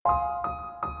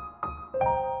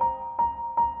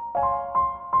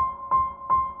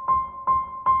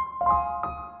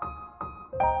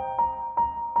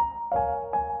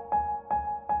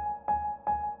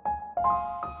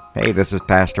Hey, this is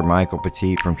Pastor Michael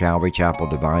Petit from Calvary Chapel,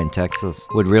 Devine, Texas.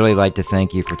 Would really like to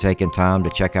thank you for taking time to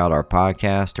check out our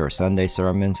podcast, our Sunday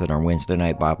sermons, and our Wednesday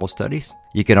night Bible studies.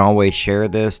 You can always share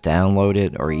this, download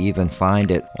it, or even find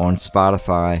it on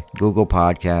Spotify, Google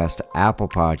Podcast, Apple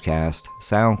Podcast,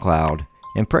 SoundCloud,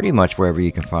 and pretty much wherever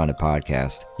you can find a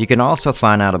podcast. You can also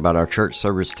find out about our church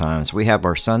service times. We have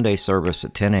our Sunday service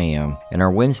at 10 a.m. and our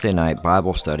Wednesday night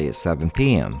Bible study at 7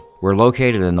 p.m. We're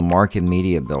located in the Market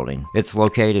Media Building. It's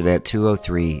located at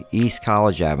 203 East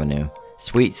College Avenue,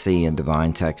 Suite C in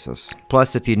Devine, Texas.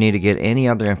 Plus, if you need to get any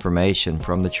other information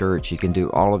from the church, you can do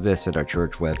all of this at our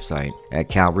church website at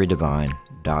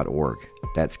calvarydevine.org.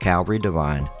 That's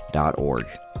calvarydevine.org.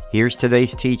 Here's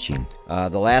today's teaching.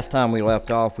 The last time we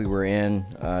left off, we were in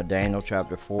Daniel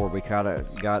chapter 4. We kind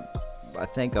of got, I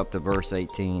think, up to verse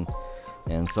 18.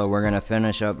 And so we're going to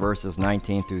finish up verses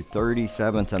 19 through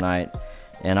 37 tonight.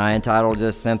 And I entitled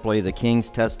this simply, The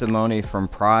King's Testimony from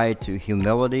Pride to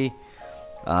Humility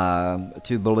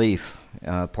to Belief,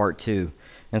 Part 2.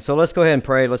 And so let's go ahead and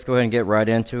pray. Let's go ahead and get right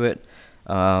into it.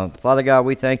 Father God,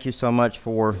 we thank you so much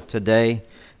for today.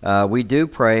 We do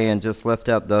pray and just lift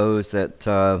up those that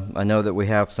I know that we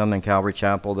have some in Calvary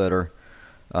Chapel that are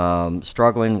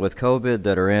struggling with COVID,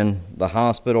 that are in the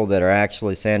hospital, that are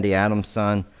actually Sandy Adams'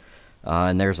 son.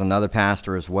 And there's another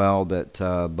pastor as well that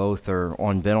both are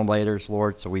on ventilators,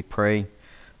 Lord. So we pray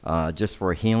just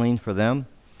for healing for them.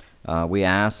 We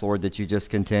ask, Lord, that you just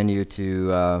continue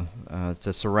to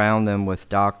surround them with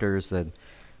doctors that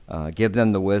give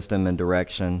them the wisdom and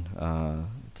direction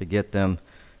to get them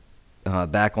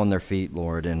back on their feet,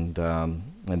 Lord, and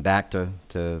back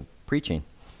to preaching.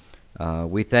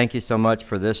 We thank you so much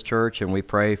for this church, and we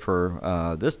pray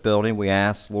for this building. We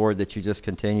ask, Lord, that you just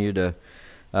continue to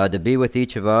be with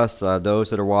each of us, those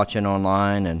that are watching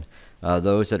online and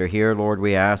those that are here, Lord.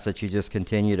 We ask that you just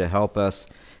continue to help us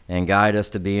and guide us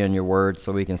to be in your word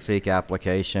so we can seek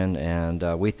application.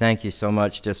 And we thank you so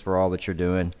much just for all that you're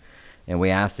doing. And we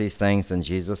ask these things in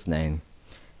Jesus' name.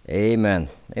 Amen.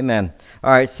 Amen.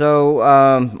 All right, so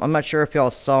I'm not sure if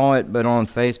y'all saw it, but on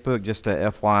Facebook, just a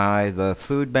FYI, the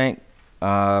food bank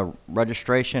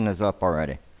registration is up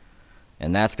already.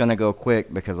 And that's going to go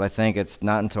quick because I think it's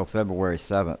not until February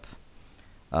 7th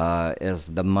is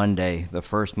the Monday, the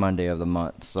first Monday of the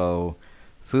month. So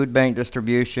food bank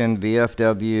distribution,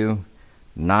 VFW,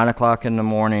 9 o'clock in the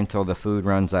morning till the food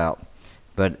runs out.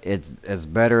 But it's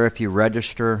better if you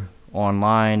register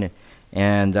online.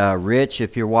 And Rich,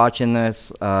 if you're watching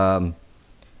this,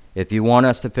 if you want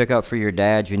us to pick up for your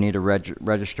dad, you need to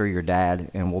register your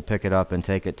dad, and we'll pick it up and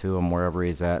take it to him wherever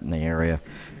he's at in the area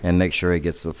and make sure he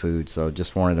gets the food. So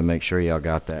just wanted to make sure y'all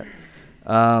got that.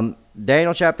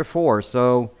 Daniel chapter 4.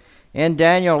 So in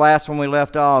Daniel, last when we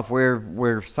left off,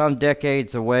 we're some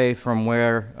decades away from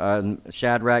where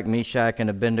Shadrach, Meshach, and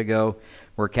Abednego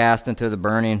were cast into the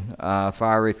burning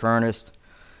fiery furnace.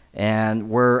 And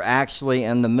we're actually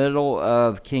in the middle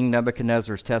of King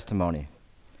Nebuchadnezzar's testimony.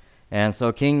 And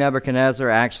so King Nebuchadnezzar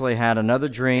actually had another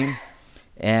dream,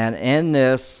 and in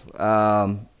this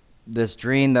this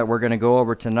dream that we're going to go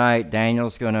over tonight,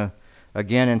 Daniel's going to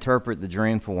again interpret the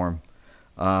dream for him.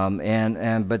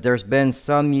 But there's been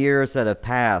some years that have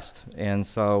passed, and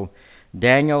so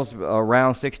Daniel's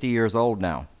around 60 years old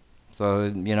now. So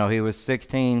he was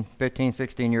 15,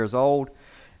 16 years old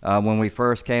when we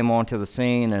first came onto the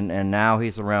scene, and now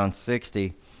he's around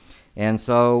 60. And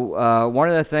so one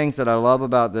of the things that I love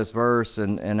about this verse,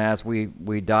 and as we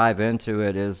dive into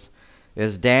it, is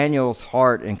Daniel's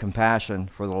heart and compassion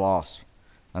for the lost.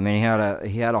 I mean,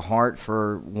 he had a heart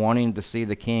for wanting to see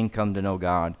the king come to know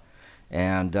God,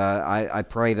 and I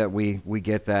pray that we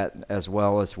get that as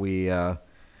well as we. From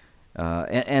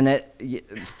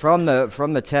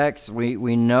the text,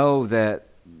 we know that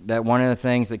one of the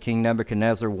things that King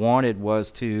Nebuchadnezzar wanted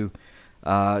was to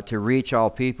reach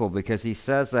all people, because he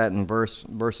says that in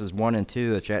verses 1 and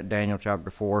 2 of Daniel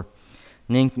chapter 4.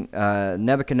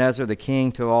 Nebuchadnezzar the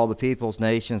king to all the peoples,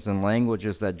 nations, and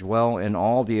languages that dwell in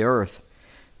all the earth,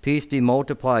 peace be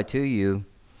multiplied to you.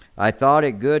 I thought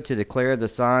it good to declare the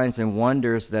signs and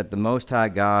wonders that the Most High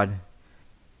God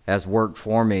has worked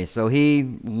for me. So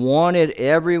he wanted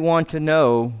everyone to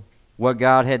know what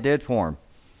God had did for him.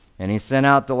 And he sent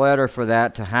out the letter for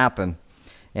that to happen.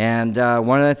 And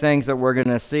one of the things that we're going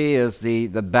to see is the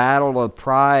battle of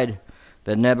pride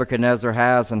that Nebuchadnezzar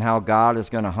has, and how God is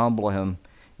going to humble him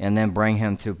and then bring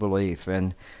him to belief.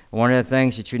 And one of the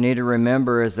things that you need to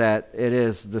remember is that it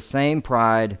is the same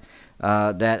pride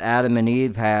that Adam and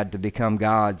Eve had to become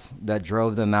gods that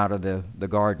drove them out of the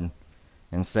garden.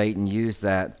 And Satan used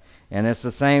that. And it's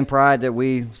the same pride that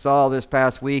we saw this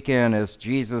past weekend as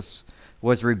Jesus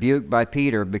was rebuked by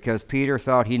Peter because Peter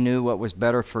thought he knew what was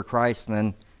better for Christ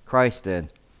than Christ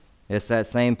did. It's that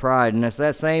same pride. And it's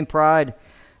that same pride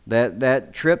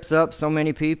that trips up so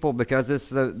many people because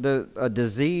it's a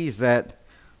disease that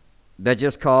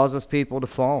just causes people to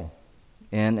fall.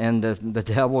 And the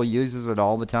devil uses it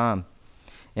all the time.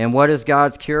 And what is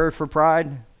God's cure for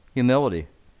pride? Humility.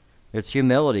 It's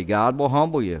humility. God will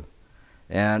humble you.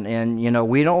 And you know,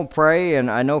 we don't pray,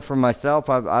 and I know for myself,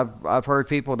 I've heard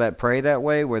people that pray that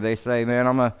way, where they say, man,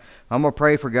 I'm gonna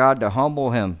pray for God to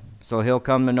humble him so he'll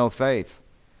come to know faith.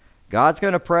 God's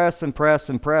gonna press and press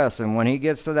and press, and when he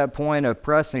gets to that point of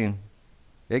pressing,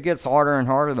 it gets harder and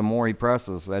harder the more he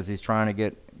presses as he's trying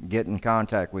to get in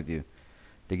contact with you,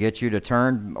 to get you to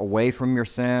turn away from your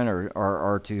sin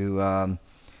or to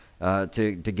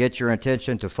get your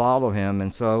attention to follow him.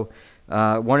 And so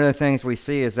one of the things we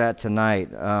see is that tonight.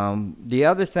 The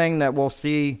other thing that we'll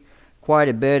see quite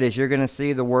a bit is you're going to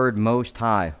see the word Most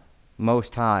High.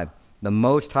 Most High. The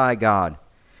Most High God.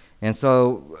 And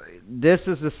so this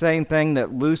is the same thing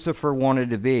that Lucifer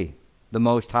wanted to be, the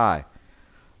Most High.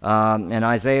 In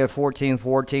Isaiah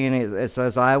 14:14, it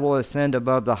says, I will ascend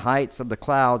above the heights of the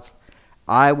clouds.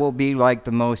 I will be like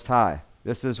the Most High.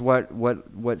 This is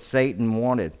what Satan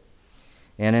wanted.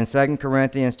 And in 2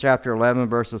 Corinthians chapter 11,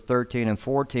 verses 13 and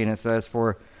 14, it says,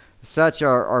 for such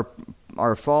are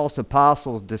false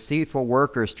apostles, deceitful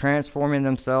workers, transforming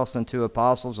themselves into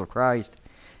apostles of Christ.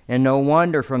 And no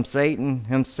wonder, from Satan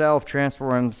himself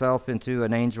transform himself into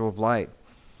an angel of light.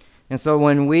 And so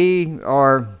when we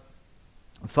are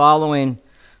following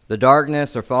the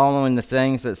darkness or following the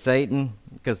things that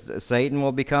because Satan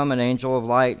will become an angel of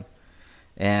light.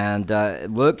 And it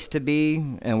looks to be,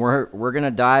 and we're going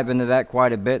to dive into that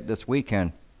quite a bit this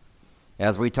weekend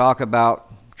as we talk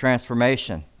about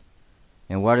transformation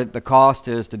and what the cost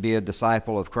is to be a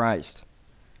disciple of Christ.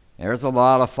 There's a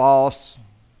lot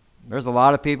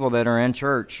of people that are in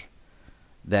church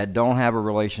that don't have a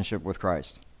relationship with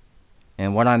Christ.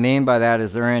 And what I mean by that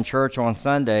is they're in church on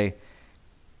Sunday,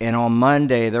 and on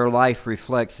Monday their life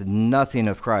reflects nothing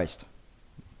of Christ,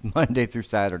 Monday through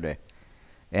Saturday.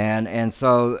 And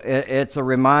so it's a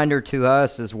reminder to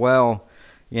us as well,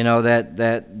 you know, that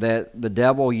the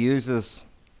devil uses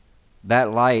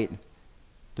that light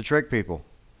to trick people.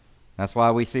 That's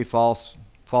why we see false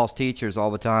teachers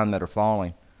all the time that are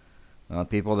falling.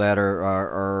 People that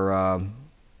are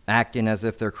acting as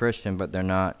if they're Christian, but they're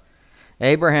not.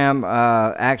 Abraham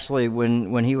actually,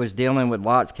 when he was dealing with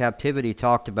Lot's captivity,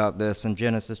 talked about this in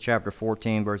Genesis chapter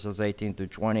 14, verses 18 through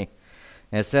 20.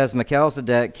 It says,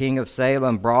 Melchizedek, king of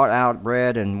Salem, brought out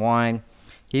bread and wine.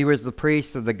 He was the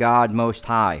priest of the God Most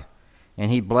High. And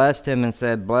he blessed him and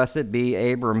said, Blessed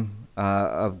be Abram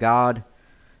of God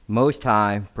Most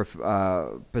High,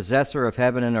 possessor of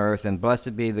heaven and earth, and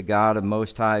blessed be the God of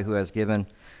Most High who has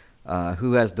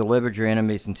delivered your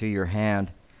enemies into your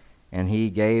hand. And he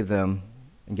gave him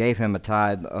a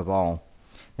tithe of all.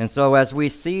 And so as we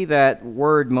see that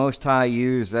word Most High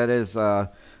used, that is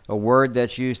a word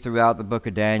that's used throughout the book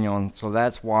of Daniel, and so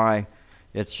that's why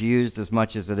it's used as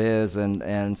much as it is.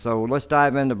 And so let's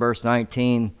dive into verse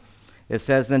 19. It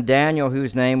says, Then Daniel,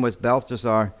 whose name was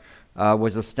Belteshazzar,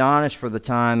 was astonished for the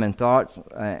time,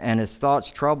 and his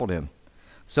thoughts troubled him.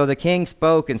 So the king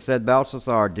spoke and said,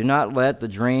 Belteshazzar, do not let the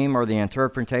dream or the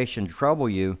interpretation trouble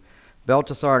you.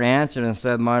 Belteshazzar answered and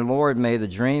said, My lord, may the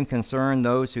dream concern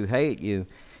those who hate you,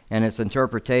 and its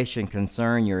interpretation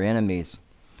concern your enemies.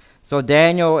 So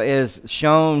Daniel is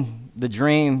shown the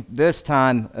dream this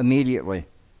time immediately.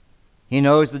 He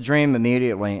knows the dream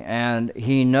immediately, and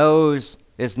he knows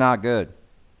it's not good.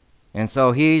 And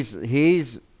so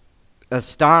he's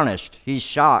astonished, he's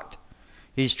shocked,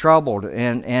 he's troubled,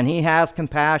 and he has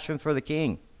compassion for the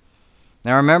king.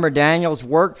 Now remember, Daniel's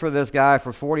worked for this guy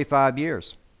for 45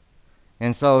 years.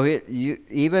 And so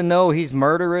even though he's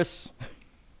murderous,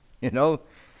 and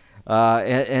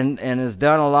has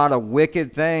done a lot of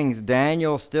wicked things,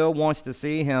 Daniel still wants to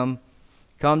see him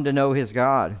come to know his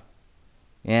God.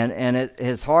 And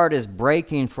his heart is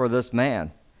breaking for this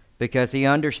man because he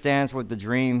understands what the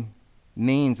dream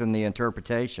means in the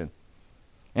interpretation.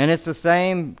 And it's the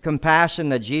same compassion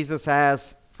that Jesus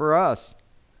has for us.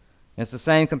 It's the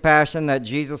same compassion that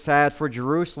Jesus had for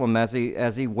Jerusalem as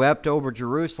he wept over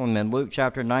Jerusalem in Luke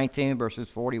chapter 19, verses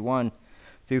 41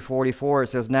 through 44. It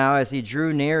says, Now as he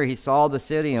drew near, he saw the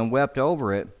city and wept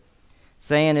over it,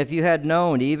 saying, If you had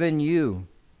known, even you,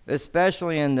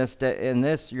 especially in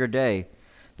this your day,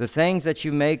 the things that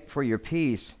you make for your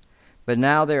peace, but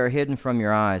now they are hidden from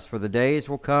your eyes. For the days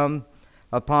will come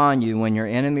upon you when your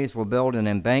enemies will build an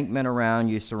embankment around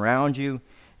you, surround you,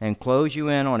 and close you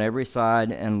in on every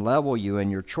side, and level you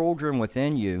and your children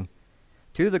within you.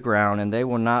 to the ground, and they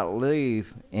will not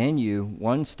leave in you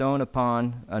one stone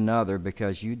upon another,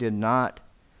 because you did not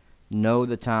know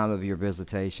the time of your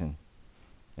visitation.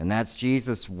 And that's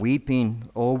Jesus weeping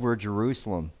over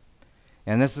Jerusalem.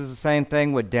 And this is the same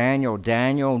thing with Daniel.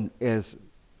 Daniel is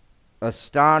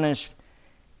astonished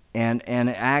and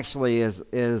actually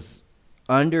is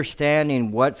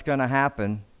understanding what's going to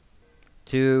happen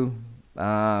to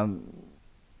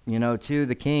to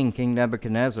the King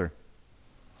Nebuchadnezzar.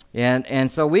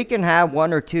 And so we can have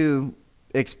one or two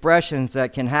expressions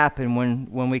that can happen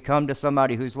when we come to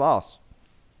somebody who's lost.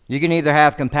 You can either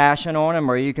have compassion on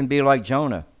him, or you can be like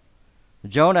Jonah.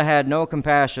 Jonah had no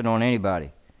compassion on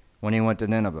anybody when he went to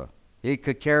Nineveh. He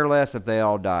could care less if they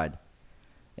all died.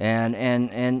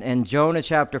 And Jonah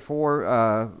chapter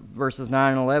 4, verses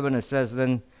 9 and 11, it says,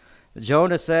 Then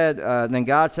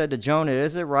God said to Jonah,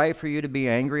 Is it right for you to be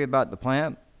angry about the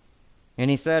plant? And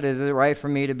he said, Is it right for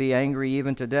me to be angry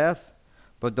even to death?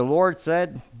 But the Lord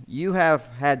said, You have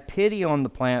had pity on the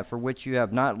plant for which you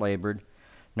have not labored,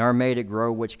 nor made it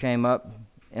grow, which came up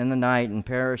in the night and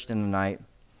perished in the night.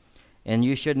 And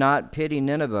you should not pity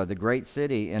Nineveh, the great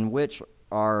city, in which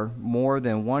are more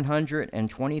than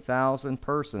 120,000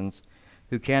 persons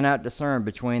who cannot discern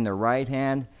between their right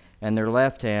hand and their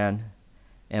left hand,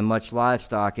 and much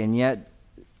livestock. And yet,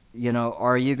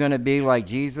 are you going to be like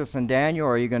Jesus and Daniel,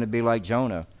 or are you going to be like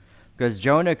Jonah? Because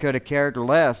Jonah could have cared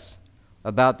less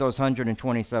about those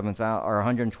 127,000 or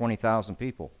 120,000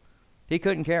 people. He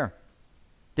couldn't care.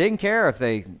 Didn't care if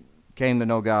they came to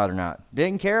know God or not.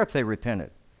 Didn't care if they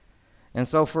repented. And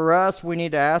so for us, we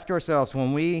need to ask ourselves,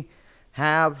 when we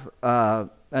have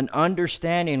an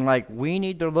understanding, like we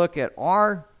need to look at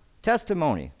our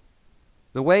testimony,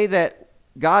 the way that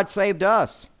God saved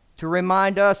us, to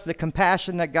remind us the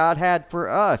compassion that God had for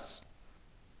us,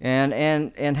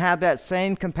 and have that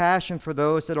same compassion for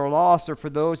those that are lost, or for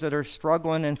those that are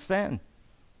struggling in sin.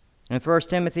 In 1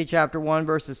 Timothy chapter 1,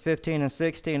 verses 15 and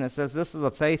 16, it says, This is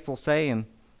a faithful saying,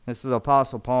 this is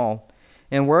Apostle Paul,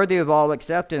 and worthy of all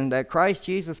acceptance, that Christ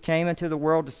Jesus came into the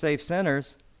world to save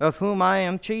sinners, of whom I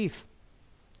am chief.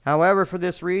 However, for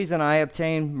this reason I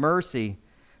obtained mercy,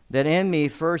 that in me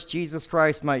first Jesus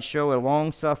Christ might show a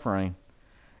long suffering,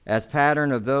 as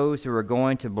pattern of those who are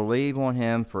going to believe on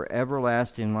him for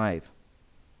everlasting life.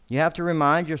 You have to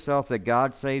remind yourself that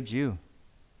God saved you.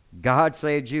 God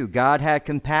saved you. God had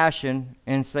compassion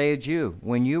and saved you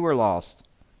when you were lost.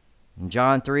 In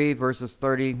John 3, verses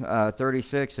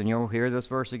 36, and you'll hear this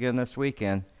verse again this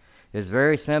weekend, is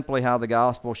very simply how the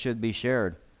gospel should be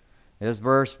shared. This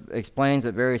verse explains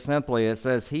it very simply. It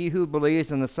says, He who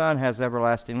believes in the Son has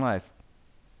everlasting life.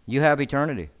 You have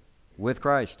eternity with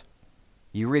Christ.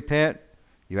 You repent,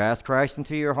 you ask Christ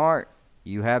into your heart,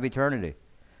 you have eternity.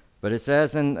 But it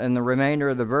says in the remainder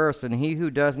of the verse, And he who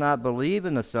does not believe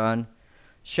in the Son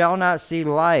shall not see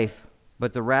life,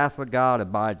 but the wrath of God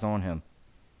abides on him.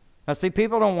 Now see,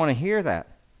 people don't want to hear that.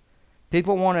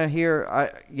 People want to hear,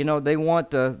 they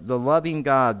want the loving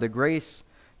God, the grace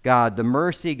God, the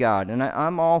mercy God, and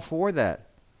I'm all for that.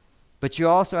 But you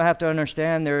also have to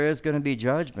understand there is going to be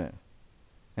judgment,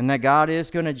 and that God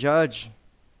is going to judge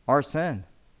our sin.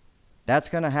 That's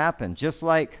going to happen, just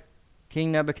like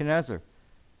King Nebuchadnezzar.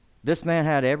 This man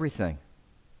had everything,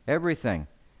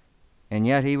 and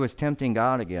yet he was tempting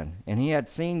God again, and he had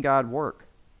seen God work.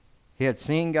 He had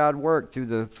seen God work through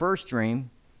the first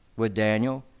dream with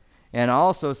Daniel, and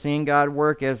also seen God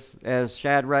work as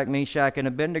Shadrach, Meshach, and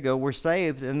Abednego were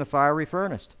saved in the fiery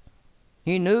furnace.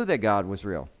 He knew that God was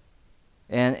real,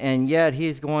 and yet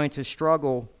he's going to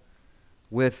struggle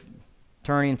with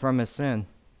turning from his sin.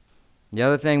 The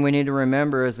other thing we need to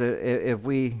remember is that if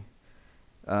we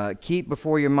keep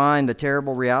before your mind the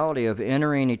terrible reality of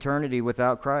entering eternity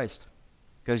without Christ,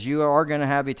 because you are going to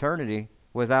have eternity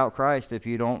without Christ if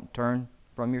you don't turn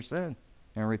from your sin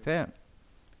and repent.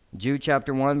 Jude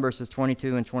chapter 1, verses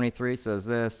 22 and 23 says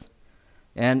this,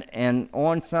 And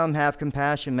on some have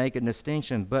compassion, make a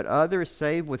distinction, but others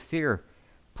save with fear,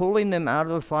 pulling them out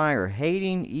of the fire,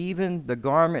 hating even the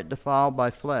garment defiled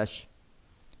by flesh.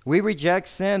 We reject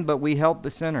sin, but we help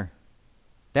the sinner.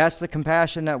 That's the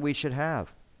compassion that we should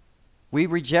have. We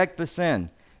reject the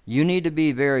sin. You need to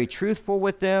be very truthful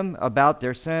with them about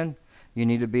their sin.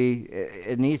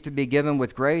 It needs to be given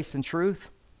with grace and truth.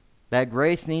 That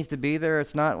grace needs to be there.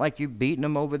 It's not like you've beaten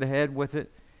them over the head with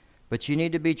it. But you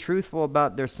need to be truthful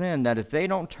about their sin, that if they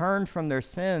don't turn from their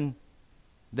sin,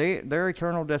 their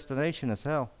eternal destination is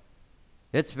hell.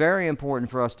 It's very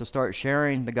important for us to start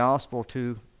sharing the gospel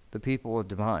to the people of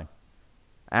Divine.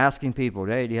 Asking people,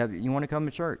 hey, you want to come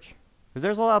to church? Because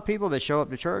there's a lot of people that show up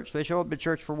to church. They show up to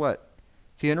church for what?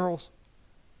 Funerals,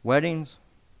 weddings,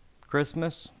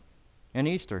 Christmas, and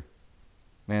Easter,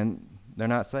 and they're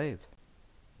not saved.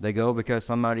 They go because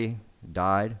somebody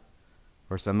died,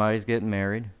 or somebody's getting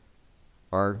married,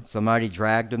 or somebody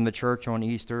dragged them to church on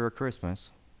Easter or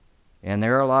Christmas. And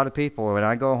there are a lot of people, when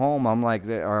I go home, I'm like,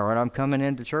 or when I'm coming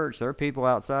into church, there are people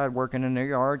outside working in their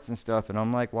yards and stuff, and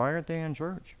I'm like, why aren't they in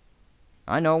church?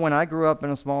 I know when I grew up in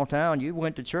a small town, you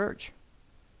went to church.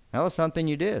 That was something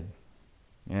you did.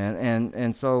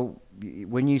 And so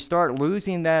when you start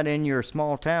losing that in your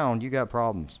small town, you got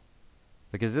problems.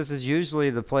 Because this is usually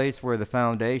the place where the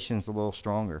foundation's a little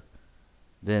stronger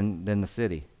than the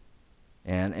city.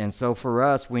 And so for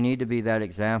us, we need to be that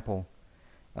example.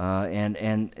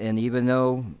 And even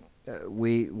though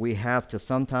we have to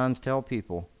sometimes tell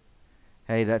people,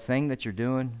 hey, that thing that you're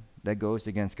doing, that goes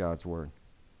against God's word.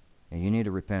 And you need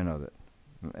to repent of it.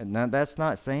 Now, that's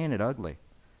not saying it ugly.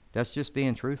 That's just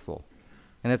being truthful.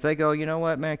 And if they go, you know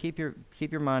what, man, keep your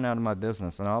mind out of my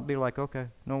business, and I'll be like, okay,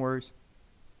 no worries.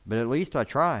 But at least I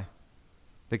try.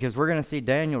 Because we're going to see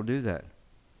Daniel do that.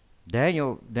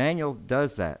 Daniel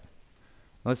does that.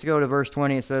 Let's go to verse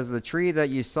 20. It says, the tree that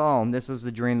you saw, and this is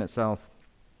the dream itself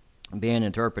being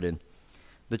interpreted.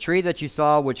 The tree that you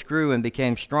saw which grew and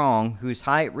became strong, whose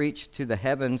height reached to the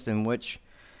heavens, and which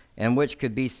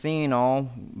could be seen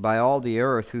by all the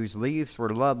earth, whose leaves were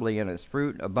lovely and its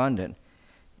fruit abundant,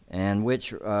 and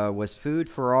which was food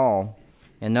for all,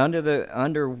 and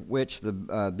under which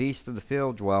the beasts of the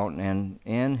field dwelt, and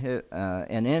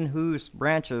in whose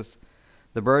branches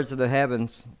the birds of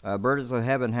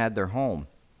heaven had their home.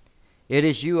 It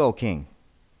is you, O king.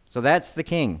 So that's the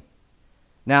king.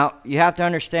 Now, you have to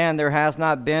understand there has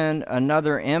not been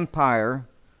another empire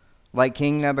like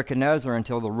King Nebuchadnezzar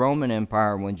until the Roman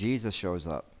Empire when Jesus shows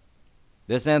up.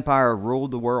 This empire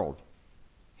ruled the world.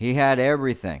 He had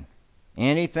everything.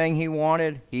 Anything he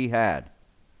wanted, he had.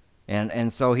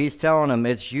 And so he's telling them,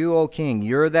 it's you, O king.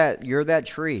 You're that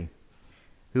tree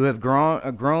who have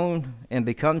grown and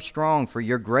become strong, for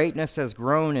your greatness has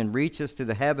grown and reaches to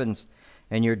the heavens,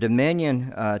 and your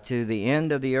dominion to the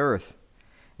end of the earth.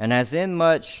 And as in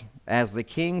much as the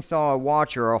king saw a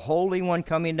watcher, a holy one,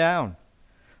 coming down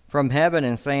from heaven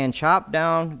and saying, chop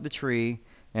down the tree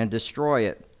and destroy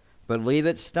it, but leave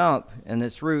its stump and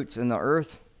its roots in the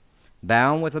earth,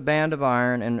 bound with a band of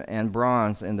iron and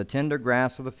bronze and the tender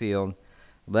grass of the field.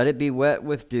 Let it be wet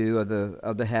with dew of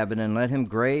the heaven, and let him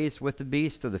graze with the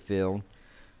beasts of the field,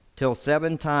 till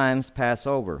 7 times pass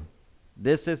over.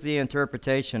 This is the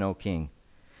interpretation, O king,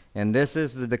 and this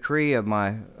is the decree of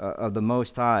the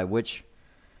Most High, which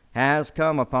has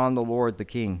come upon the Lord the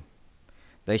King.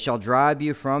 They shall drive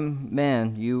you from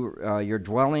men, your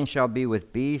dwelling shall be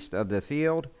with beasts of the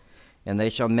field, and they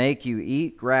shall make you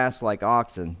eat grass like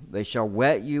oxen. They shall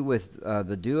wet you with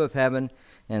the dew of heaven,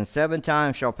 and 7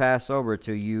 times shall pass over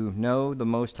till you know the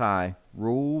Most High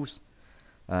rules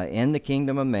in the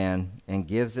kingdom of man, and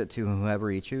gives it to whoever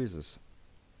he chooses.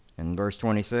 And verse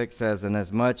 26 says, and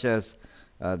as much as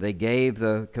they gave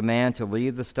the command to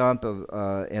leave the stump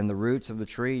and the roots of the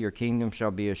tree, your kingdom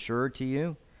shall be assured to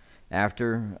you,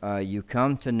 after you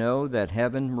come to know that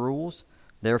heaven rules.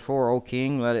 Therefore, O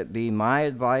king, let it be my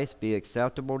advice, be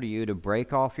acceptable to you, to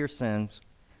break off your sins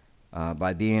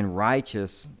by being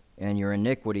righteous, and your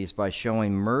iniquities by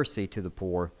showing mercy to the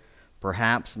poor,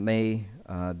 perhaps may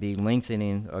be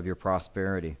lengthening of your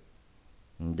prosperity.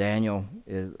 And Daniel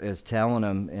is telling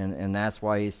him, and that's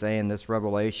why he's saying this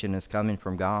revelation is coming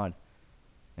from God.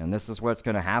 And this is what's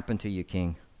going to happen to you,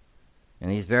 king. And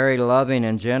he's very loving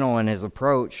and gentle in his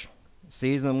approach,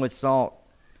 seasoned with salt.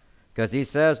 Because he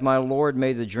says, my Lord,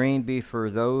 may the dream be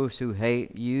for those who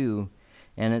hate you,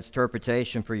 and its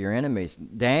interpretation for your enemies.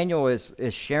 Daniel is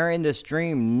sharing this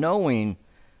dream knowing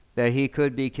that he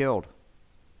could be killed.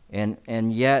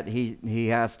 And yet he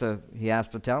has to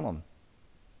tell them.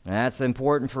 And that's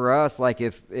important for us. Like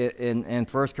if in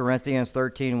 1 Corinthians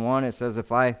 13:1 it says,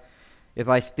 if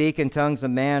I speak in tongues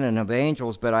of man and of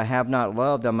angels, but I have not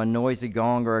loved, I'm a noisy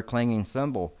gong or a clanging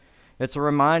cymbal. It's a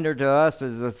reminder to us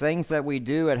is the things that we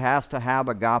do, it has to have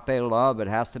agape love. It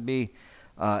has to be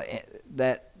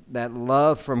that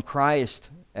love from Christ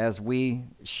as we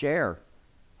share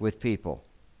with people.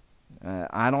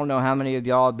 I don't know how many of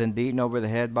y'all have been beaten over the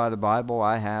head by the Bible.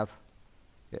 I have.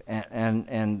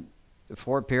 And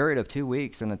for a period of 2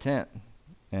 weeks in a tent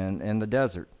and in the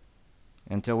desert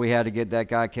until we had to get that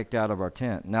guy kicked out of our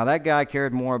tent. Now, that guy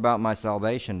cared more about my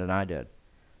salvation than I did.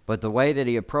 But the way that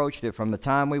he approached it, from the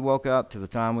time we woke up to the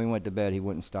time we went to bed, he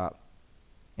wouldn't stop.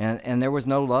 And there was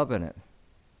no love in it.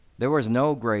 There was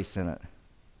no grace in it.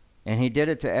 And he did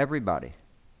it to everybody.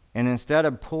 And instead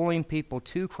of pulling people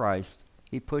to Christ,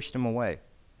 he pushed them away.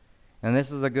 And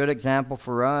this is a good example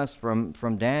for us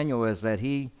from Daniel, is that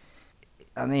he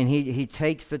I mean, he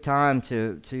takes the time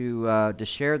to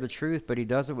share the truth, but he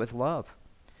does it with love.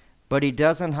 But he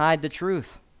doesn't hide the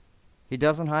truth. He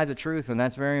doesn't hide the truth, and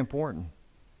that's very important.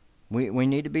 We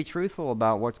need to be truthful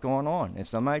about what's going on. If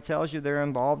somebody tells you they're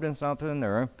involved in something,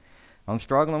 I'm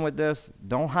struggling with this,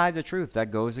 don't hide the truth.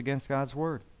 That goes against God's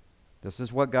word. This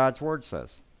is what God's word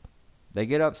says. They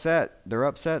get upset. They're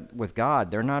upset with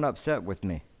God. They're not upset with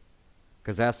me,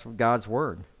 because that's God's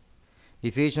word.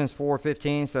 Ephesians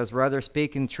 4:15 says, rather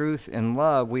speaking truth in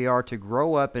love, we are to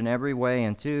grow up in every way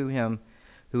into him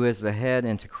who is the head,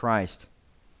 into Christ.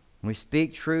 We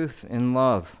speak truth in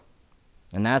love.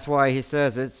 And that's why he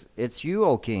says, it's you,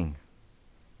 O king.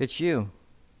 It's you.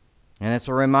 And it's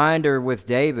a reminder with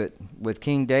David, with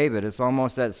King David. It's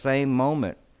almost that same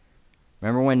moment.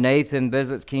 Remember when Nathan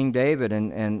visits King David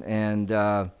and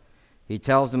he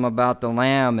tells him about the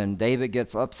lamb, and David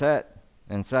gets upset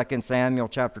in 2 Samuel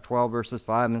chapter 12, verses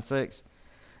 5 and 6.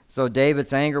 So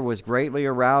David's anger was greatly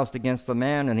aroused against the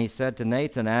man, and he said to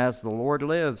Nathan, as the Lord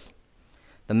lives,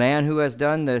 the man who has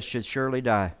done this should surely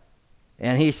die.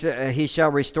 And he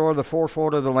shall restore the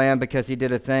fourfold of the land, because he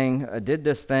did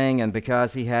this thing, and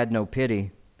because he had no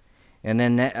pity. And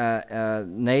then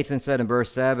Nathan said in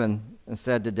verse 7, and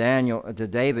said to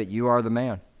David, you are the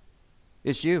man.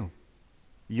 It's you.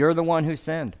 You're the one who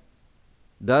sinned.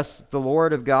 Thus the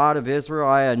Lord of God of Israel,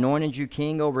 I anointed you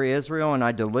king over Israel, and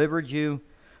I delivered you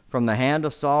from the hand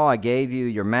of Saul. I gave you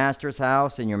your master's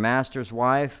house and your master's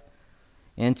wife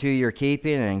into your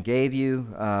keeping, and gave you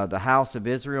the house of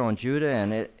Israel and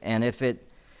Judah. And if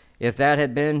that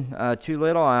had been too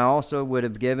little, I also would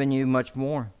have given you much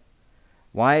more.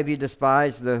 Why have you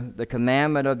despised the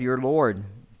commandment of your Lord,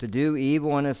 to do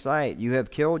evil in his sight? You have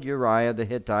killed Uriah the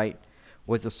Hittite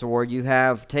with the sword. You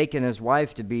have taken his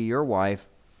wife to be your wife,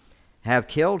 have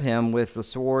killed him with the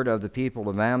sword of the people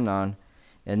of Ammon.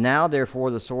 And now, therefore,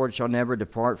 the sword shall never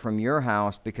depart from your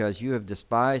house, because you have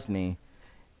despised me,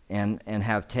 and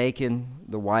have taken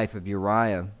the wife of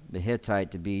Uriah the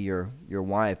Hittite to be your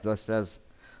wife. Thus says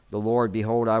the Lord,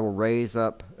 behold, I will raise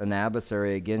up an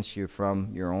adversary against you from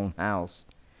your own house.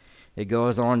 It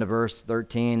goes on to verse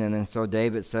 13, and then so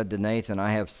David said to Nathan,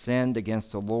 I have sinned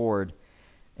against the Lord.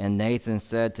 And Nathan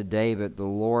said to David, the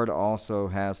Lord also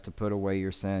has to put away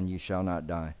your sin. You shall not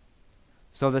die.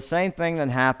 So the same thing that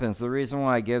happens, the reason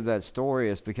why I give that story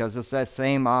is because it's that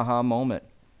same aha moment.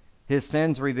 His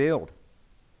sin's revealed.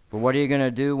 But what are you going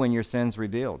to do when your sin's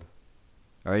revealed?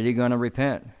 Are you going to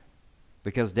repent?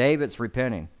 Because David's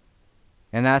repenting.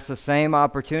 And that's the same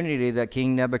opportunity that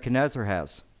King Nebuchadnezzar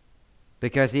has.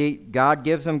 Because God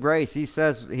gives him grace. He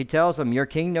tells him, your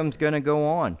kingdom's going to go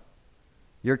on.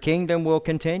 Your kingdom will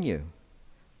continue.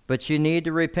 But you need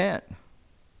to repent.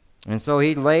 And so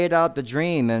he laid out the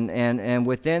dream, and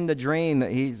within the dream,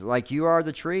 he's like, you are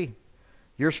the tree.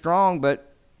 You're strong,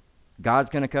 but God's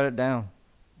going to cut it down.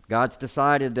 God's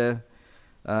decided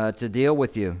to deal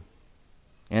with you.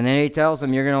 And then he tells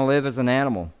him, you're going to live as an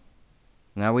animal.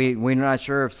 Now, we're not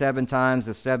sure if 7 times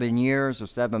is 7 years or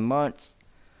 7 months,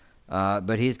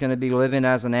 but he's going to be living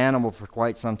as an animal for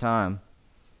quite some time.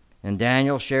 And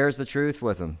Daniel shares the truth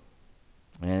with him.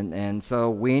 And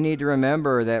so we need to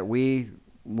remember that we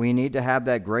need to have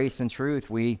that grace and truth.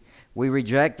 We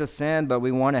reject the sin, but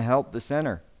we want to help the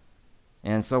sinner.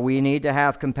 And so we need to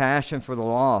have compassion for the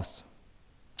lost.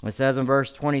 It says in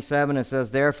verse 27, it says,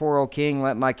 therefore, O king,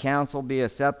 let my counsel be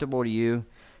acceptable to you.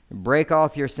 Break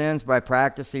off your sins by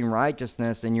practicing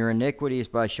righteousness, and your iniquities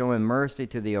by showing mercy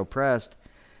to the oppressed,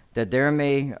 that there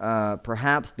may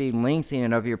perhaps be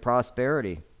lengthening of your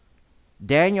prosperity.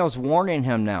 Daniel's warning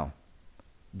him now.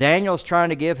 Daniel's trying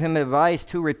to give him advice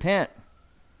to repent,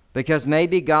 because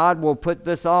maybe God will put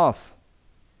this off.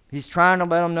 He's trying to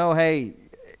let him know, hey,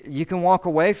 you can walk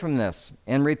away from this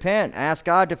and repent. Ask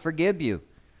God to forgive you.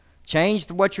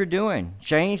 Change what you're doing.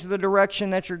 Change the direction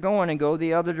that you're going and go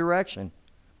the other direction.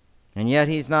 And yet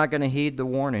he's not going to heed the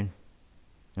warning.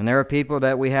 And there are people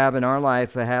that we have in our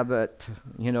life that have that,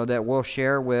 that we'll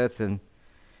share with, and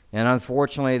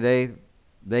unfortunately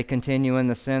they continue in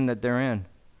the sin that they're in.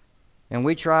 And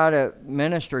we try to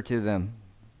minister to them.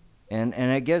 And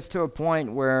it gets to a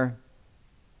point where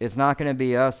it's not going to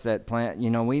be us that plant.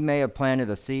 We may have planted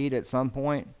a seed at some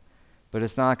point, but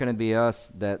it's not going to be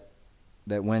us that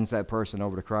wins that person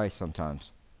over to Christ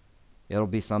sometimes. It'll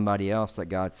be somebody else that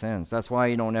God sends. That's why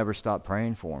you don't ever stop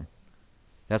praying for them.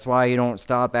 That's why you don't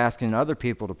stop asking other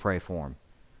people to pray for them.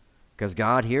 Because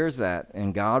God hears that,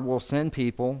 and God will send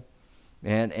people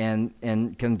and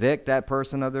convict that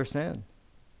person of their sin.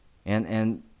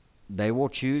 And they will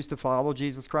choose to follow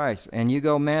Jesus Christ. And you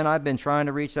go, man, I've been trying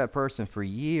to reach that person for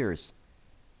years.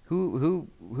 Who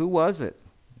was it?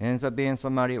 It ends up being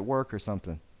somebody at work or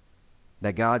something.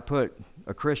 That God put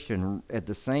a Christian at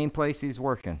the same place he's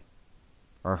working,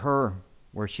 or her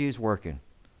where she's working.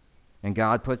 And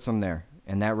God puts them there.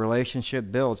 And that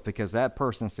relationship builds because that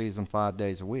person sees them 5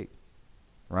 days a week.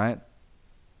 Right?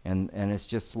 And it's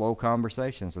just slow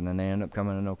conversations, and then they end up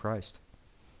coming to know Christ.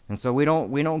 And so we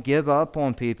don't give up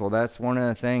on people. That's one of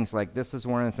the things. Like, this is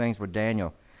one of the things with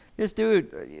Daniel. This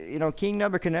dude, King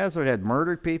Nebuchadnezzar had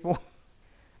murdered people.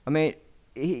 I mean,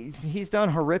 he's done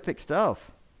horrific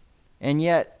stuff. And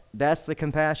yet, that's the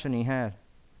compassion he had.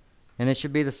 And it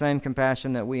should be the same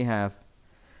compassion that we have.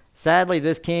 Sadly,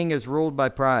 this king is ruled by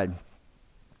pride,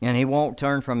 and he won't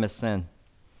turn from his sin.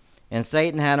 And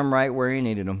Satan had him right where he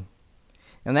needed him.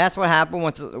 And that's what happened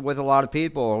with a lot of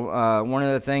people. One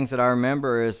of the things that I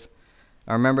remember is,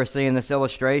 I remember seeing this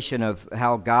illustration of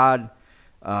how God,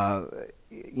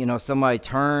 somebody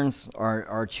turns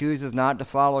or chooses not to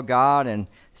follow God, and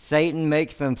Satan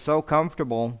makes them so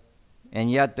comfortable,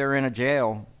 and yet they're in a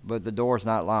jail, but the door's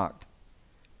not locked.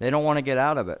 They don't want to get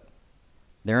out of it.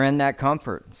 They're in that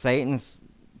comfort. Satan's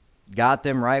got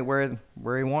them right where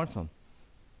he wants them.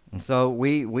 And so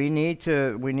we need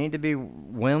to be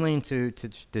willing to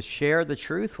share the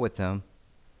truth with them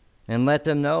and let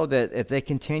them know that if they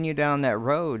continue down that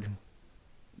road,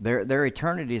 their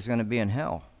eternity is going to be in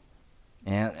hell.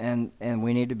 And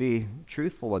we need to be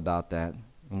truthful about that.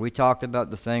 And we talked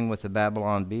about the thing with the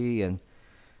Babylon Bee, and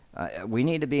we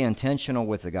need to be intentional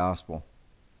with the gospel.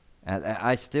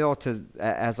 I still,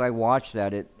 as I watch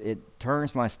that, it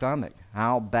turns my stomach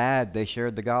how bad they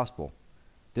shared the gospel.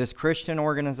 This Christian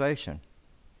organization,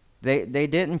 they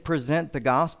didn't present the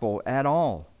gospel at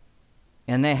all.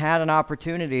 And they had an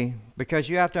opportunity, because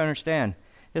you have to understand,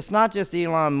 it's not just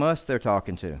Elon Musk they're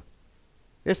talking to.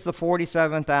 It's the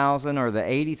 47,000 or the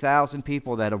 80,000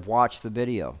 people that have watched the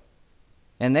video.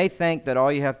 And they think that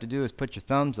all you have to do is put your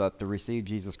thumbs up to receive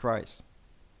Jesus Christ.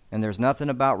 And there's nothing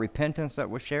about repentance that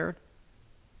was shared.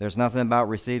 There's nothing about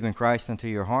receiving Christ into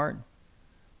your heart.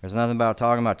 There's nothing about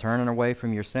talking about turning away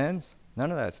from your sins.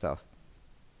 None of that stuff.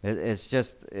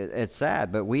 It's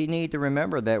sad, but we need to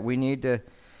remember that we need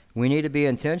to be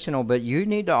intentional, but you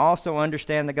need to also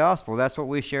understand the gospel. That's what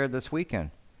we shared this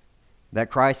weekend.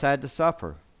 That Christ had to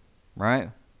suffer,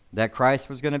 right? That Christ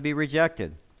was going to be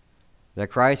rejected. That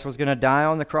Christ was going to die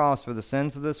on the cross for the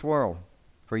sins of this world,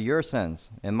 for your sins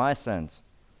and my sins,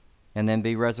 and then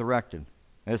be resurrected.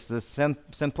 It's the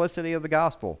simplicity of the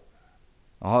gospel.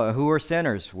 Who are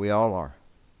sinners? We all are.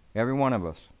 Every one of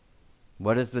us.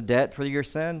 What is the debt for your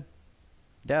sin?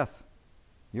 Death.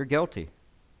 You're guilty.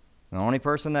 The only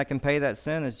person that can pay that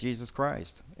sin is Jesus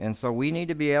Christ. And so we need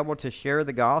to be able to share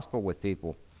the gospel with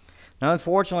people. Now,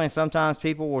 unfortunately, sometimes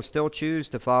people will still choose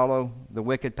to follow the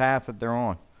wicked path that they're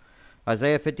on.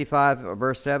 Isaiah 55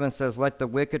 verse 7 says, "Let the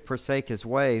wicked forsake his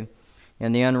way,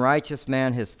 and the unrighteous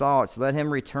man his thoughts. Let him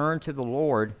return to the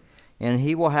Lord, and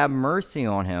he will have mercy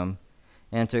on him,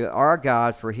 and to our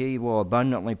God, for he will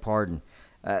abundantly pardon."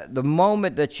 The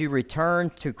moment that you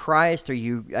return to Christ, or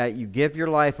you give your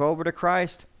life over to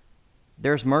Christ,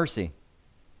 there's mercy.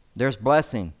 There's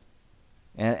blessing.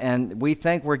 And we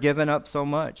think we're giving up so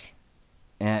much.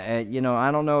 And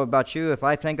I don't know about you. If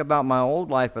I think about my old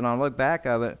life and I look back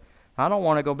of it, I don't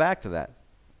want to go back to that.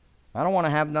 I don't want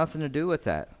to have nothing to do with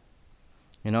that.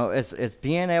 It's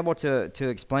being able to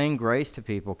explain grace to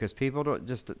people, because people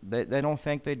they don't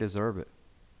think they deserve it.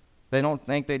 They don't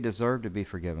think they deserve to be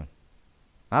forgiven.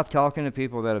 I've talked to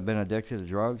people that have been addicted to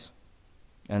drugs,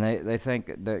 and they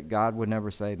think that God would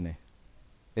never save me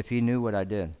if he knew what I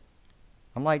did.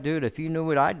 I'm like, dude, if you knew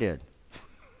what I did,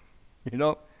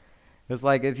 it's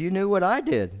like, if you knew what I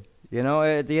did,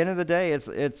 at the end of the day,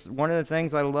 it's one of the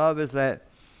things I love is that,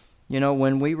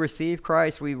 when we receive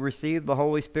Christ, we receive the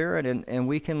Holy Spirit, and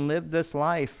we can live this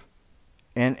life,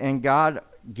 and God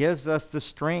gives us the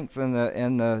strength and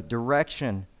the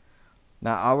direction.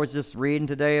 Now, I was just reading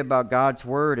today about God's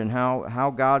Word, and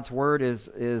how God's Word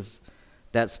is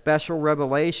that special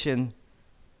revelation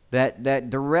that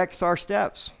directs our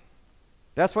steps.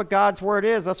 That's what God's Word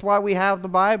is. That's why we have the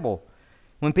Bible.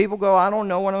 When people go, I don't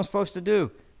know what I'm supposed to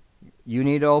do, you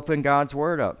need to open God's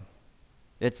Word up.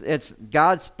 It's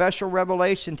God's special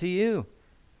revelation to you.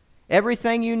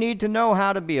 Everything you need to know,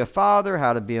 how to be a father,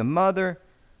 how to be a mother,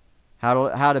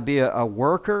 how to be a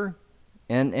worker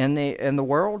in the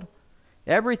world,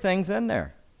 everything's in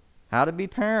there. How to be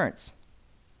parents.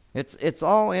 It's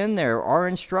all in there. Our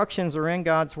instructions are in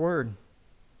God's Word.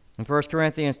 In 1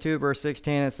 Corinthians 2, verse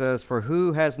 16, it says, "For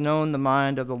who has known the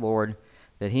mind of the Lord,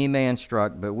 that he may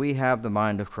instruct, but we have the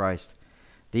mind of Christ."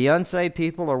 The unsaved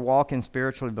people are walking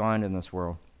spiritually blind in this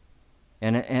world.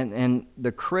 And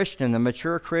the Christian, the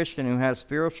mature Christian who has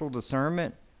spiritual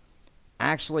discernment,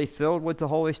 actually filled with the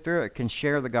Holy Spirit, can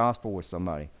share the gospel with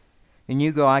somebody. And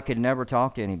you go, I could never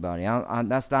talk to anybody.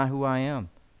 That's not who I am.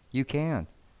 You can.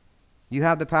 You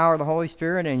have the power of the Holy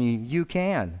Spirit in you. You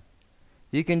can.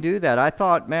 You can do that. I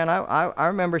thought, man, I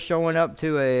remember showing up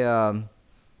to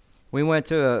we went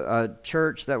to a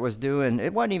church that was doing,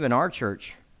 it wasn't even our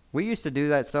church. We used to do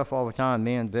that stuff all the time.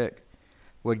 Me and Vic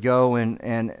would go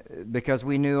and because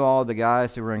we knew all the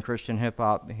guys who were in Christian hip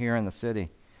hop here in the city.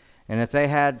 And if they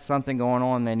had something going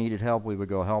on, they needed help, we would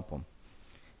go help them.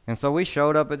 And so we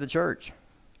showed up at the church.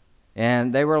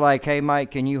 And they were like, hey,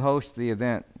 Mike, can you host the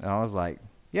event? And I was like,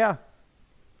 yeah.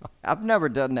 I've never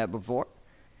done that before.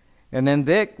 And then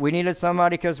Vic, we needed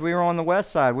somebody because we were on the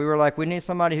west side. We were like, we need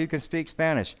somebody who can speak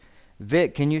Spanish.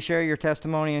 Vic, can you share your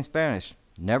testimony in Spanish?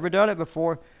 Never done it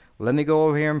before. Let me go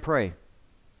over here and pray.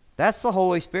 That's the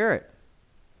Holy Spirit.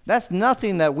 That's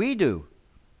nothing that we do.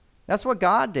 That's what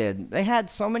God did. They had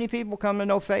so many people come to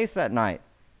know faith that night.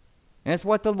 And it's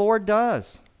what the Lord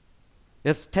does.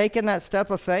 It's taking that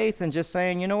step of faith and just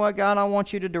saying, you know what, God, I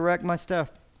want you to direct my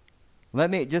step.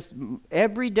 Let me just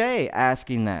every day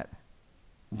asking that.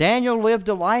 Daniel lived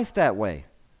a life that way.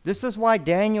 This is why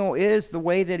Daniel is the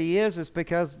way that he is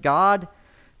because God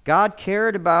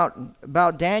cared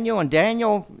about Daniel, and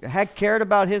Daniel had cared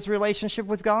about his relationship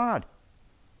with God.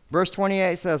 Verse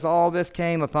 28 says, all this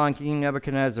came upon King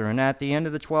Nebuchadnezzar, and at the end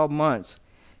of the 12 months,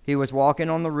 he was walking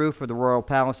on the roof of the royal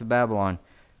palace of Babylon.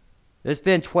 It's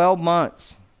been 12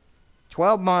 months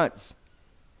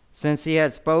since he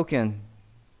had spoken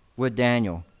with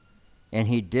Daniel, and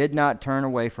he did not turn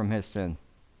away from his sin.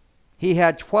 He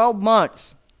had 12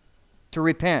 months to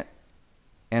repent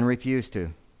and refused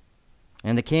to.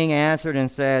 And the king answered and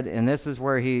said, and this is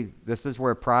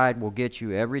where pride will get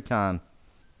you every time.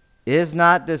 Is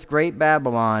not this great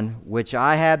Babylon, which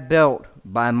I have built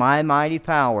by my mighty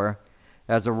power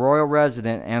as a royal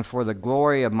resident and for the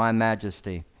glory of my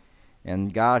majesty?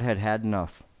 And God had had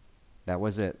enough. That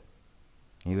was it.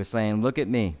 He was saying, look at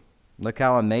me. Look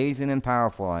how amazing and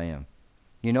powerful I am.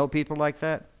 You know people like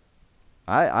that?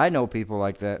 I know people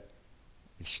like that.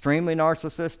 Extremely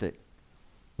narcissistic.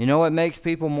 You know what makes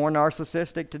people more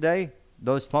narcissistic today?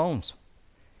 Those phones.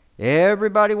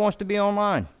 Everybody wants to be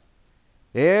online.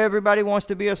 Everybody wants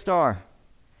to be a star.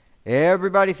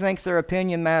 Everybody thinks their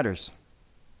opinion matters.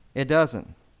 It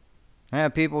doesn't. I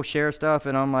have people share stuff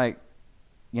and I'm like,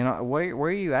 you know, where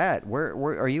are you at? Where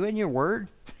are you in your word?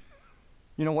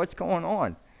 You know, what's going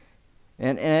on?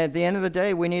 And at the end of the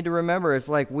day, we need to remember it's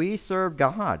like we serve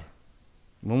God.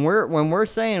 When we're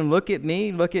saying, look at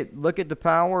me, look at the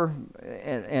power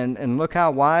and look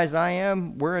how wise I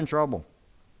am, we're in trouble.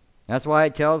 That's why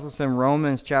it tells us in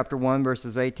Romans chapter 1,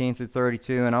 verses 18 through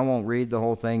 32, and I won't read the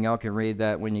whole thing. Y'all can read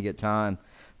that when you get time.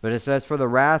 But it says, for the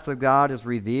wrath of God is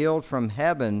revealed from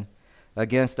heaven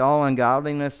against all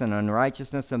ungodliness and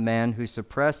unrighteousness of men who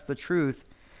suppress the truth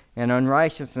and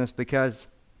unrighteousness, because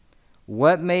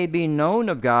what may be known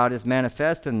of God is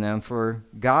manifest in them, for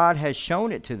God has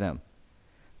shown it to them.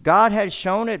 God had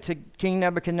shown it to King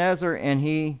Nebuchadnezzar, and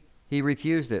he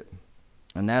refused it.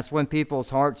 And that's when people's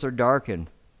hearts are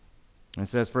darkened. It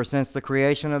says, for since the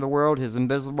creation of the world, his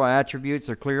invisible attributes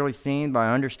are clearly seen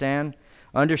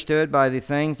understood by the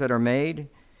things that are made,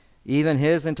 even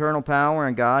his internal power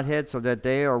and Godhead, so that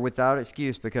they are without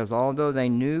excuse, because although they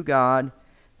knew God,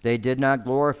 they did not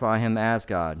glorify him as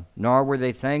God, nor were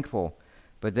they thankful,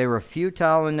 but they were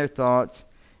futile in their thoughts,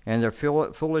 and their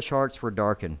foolish hearts were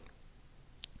darkened.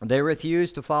 They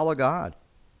refused to follow God.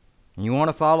 And you want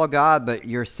to follow God, but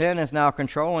your sin is now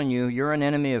controlling you. You're an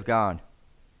enemy of God.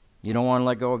 You don't want to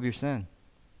let go of your sin.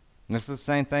 And this is the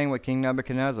same thing with King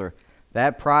Nebuchadnezzar.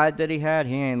 That pride that he had,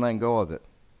 he ain't letting go of it.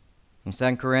 In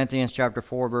 2 Corinthians chapter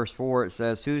 4, verse 4, it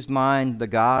says, whose mind the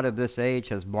God of this age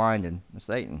has blinded,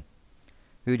 Satan,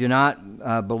 who do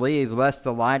not believe, lest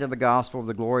the light of the gospel of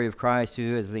the glory of Christ,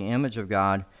 who is the image of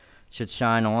God, should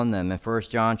shine on them. In 1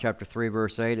 John chapter 3,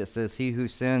 verse 8, it says, he who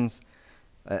sins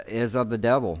is of the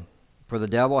devil, for the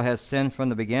devil has sinned from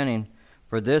the beginning.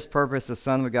 For this purpose the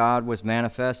Son of God was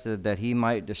manifested, that he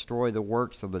might destroy the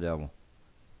works of the devil.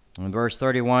 In verse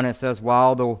 31 it says,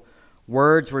 while the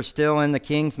words were still in the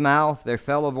king's mouth, there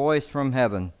fell a voice from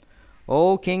heaven.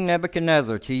 O King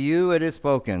Nebuchadnezzar, to you it is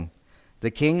spoken, the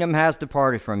kingdom has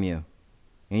departed from you,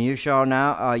 and you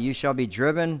shall be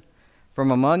driven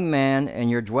from among men, and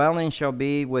your dwelling shall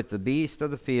be with the beasts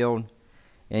of the field,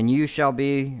 and you shall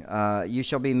be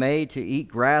made to eat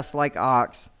grass like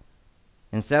ox.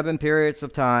 And 7 periods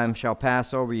of time shall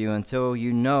pass over you until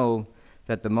you know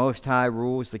that the Most High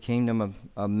rules the kingdom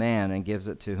of man and gives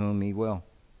it to whom he will.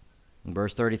 In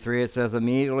verse 33 it says,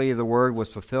 immediately the word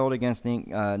was fulfilled against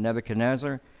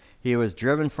Nebuchadnezzar. He was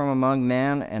driven from among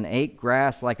men and ate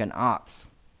grass like an ox,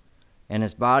 and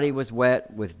his body was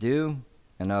wet with dew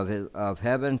and of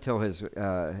heaven till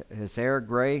his hair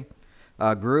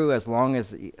grew as long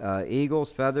as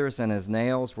eagle's feathers, and his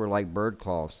nails were like bird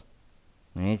claws.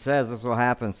 And he says this will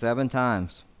happen 7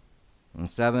 times. And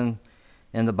 7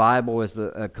 in the Bible is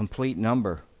a complete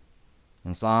number.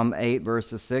 In Psalm 8,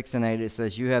 verses 6 and 8, it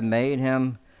says, you have made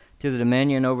him to the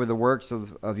dominion over the works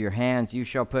of your hands. You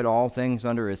shall put all things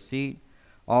under his feet,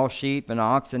 all sheep and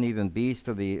oxen, even beasts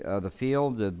of the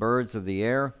field, the birds of the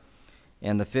air,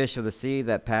 and the fish of the sea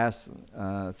that pass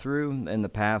through in the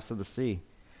paths of the sea.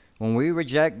 When we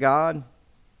reject God,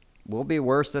 we'll be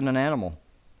worse than an animal.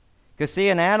 Because, see,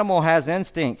 an animal has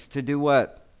instincts to do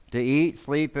what? To eat,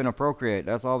 sleep, and procreate.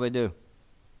 That's all they do.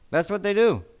 That's what they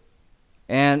do.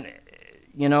 And,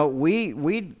 you know,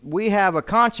 we have a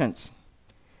conscience.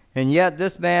 And yet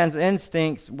this man's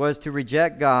instincts was to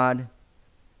reject God,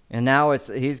 and now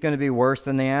he's going to be worse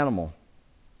than the animal.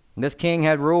 And this king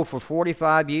had ruled for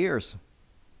 45 years.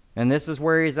 And this is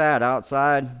where he's at,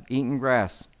 outside, eating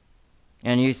grass.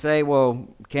 And you say, well,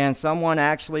 can someone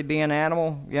actually be an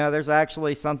animal? Yeah, there's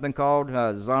actually something called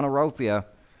xenophobia.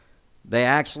 They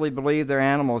actually believe they're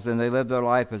animals, and they live their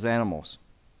life as animals.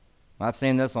 I've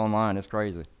seen this online. It's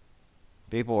crazy.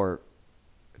 People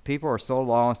are so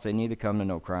lost, they need to come to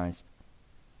know Christ.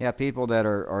 Yeah, people that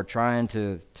are trying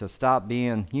to stop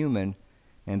being human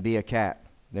and be a cat.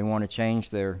 They want to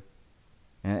change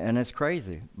and it's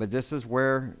crazy. But this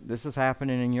is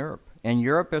happening in Europe. And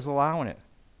Europe is allowing it.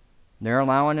 They're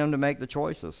allowing them to make the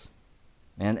choices.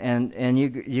 And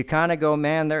you kind of go,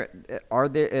 man,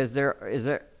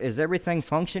 is everything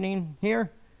functioning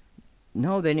here?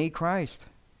 No, they need Christ.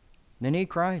 They need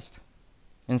Christ.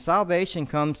 And salvation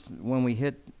comes when we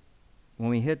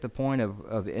hit the point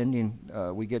of ending,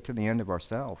 we get to the end of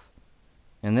ourselves.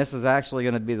 And this is actually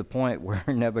going to be the point where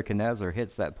Nebuchadnezzar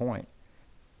hits that point.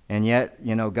 And yet,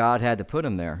 you know, God had to put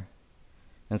him there.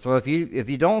 And so if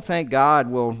you don't think God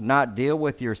will not deal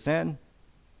with your sin,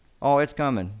 oh, it's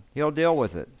coming. He'll deal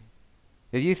with it.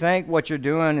 If you think what you're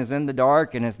doing is in the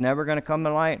dark and it's never going to come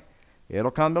to light,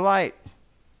 it'll come to light.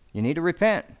 You need to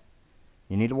repent.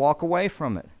 You need to walk away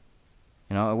from it.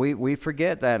 You know, we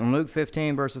forget that. In Luke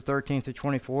 15, verses 13 through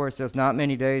 24, it says, not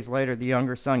many days later the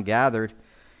younger son gathered,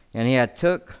 and he had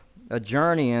took a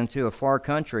journey into a far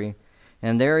country,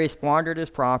 and there he squandered his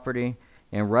property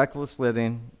in reckless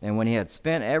living. And when he had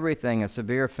spent everything, a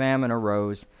severe famine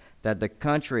arose that the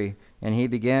country, and he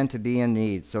began to be in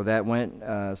need. So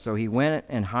he went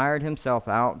and hired himself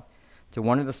out to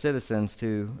one of the citizens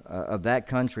of that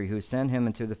country, who sent him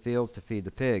into the fields to feed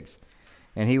the pigs.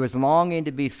 And he was longing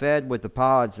to be fed with the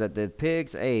pods that the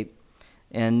pigs ate,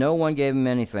 and no one gave him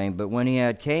anything. But when he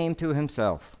had came to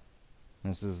himself,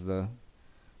 this is a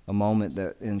moment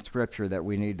that in Scripture that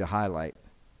we need to highlight,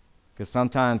 because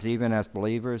sometimes even as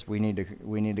believers we need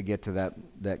to get to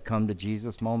that come to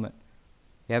Jesus moment.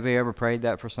 Have you ever prayed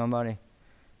that for somebody?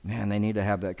 Man, they need to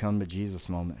have that come to Jesus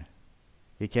moment.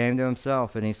 He came to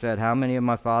himself and he said, how many of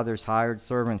my father's hired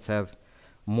servants have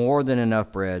more than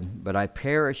enough bread, but I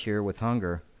perish here with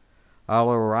hunger? I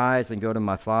will arise and go to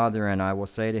my father, and I will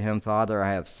say to him, Father,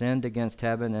 I have sinned against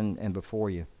heaven and before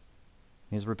you.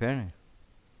 He's repenting.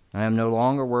 I am no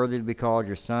longer worthy to be called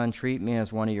your son. Treat me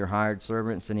as one of your hired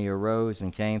servants. And he arose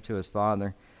and came to his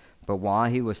father. But while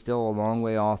he was still a long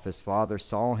way off, his father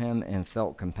saw him and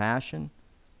felt compassion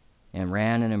and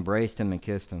ran and embraced him and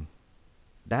kissed him.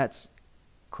 That's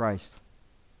Christ,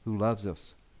 who loves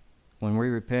us. When we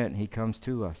repent, he comes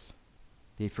to us.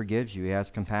 He forgives you. He has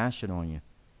compassion on you.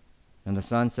 And the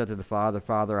son said to the father,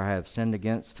 Father, I have sinned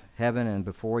against heaven and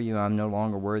before you. I am no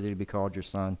longer worthy to be called your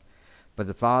son. But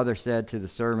the father said to the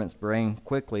servants, bring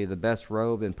quickly the best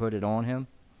robe and put it on him,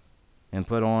 and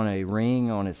put on a ring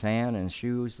on his hand and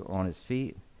shoes on his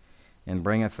feet, and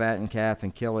bring a fattened calf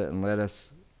and kill it, and let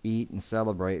us eat and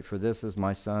celebrate. For this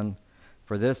my son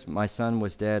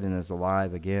was dead and is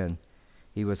alive again.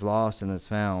 He was lost and is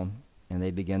found. And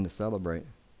they begin to celebrate.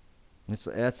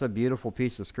 That's a beautiful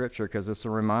piece of Scripture, because it's a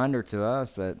reminder to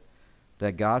us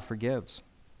that God forgives.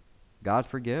 God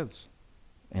forgives.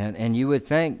 And you would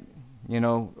think, you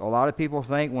know, a lot of people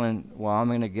think I'm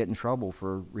going to get in trouble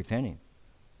for repenting.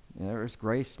 There's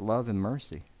grace, love, and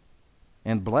mercy,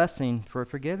 and blessing for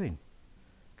forgiving.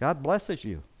 God blesses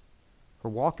you for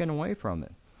walking away from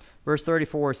it. Verse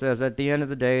 34 says, at the end of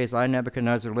the days, I,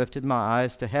 Nebuchadnezzar, lifted my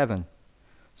eyes to heaven.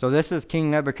 So this is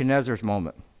King Nebuchadnezzar's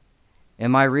moment.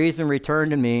 And my reason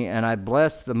returned to me, and I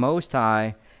blessed the Most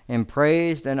High, and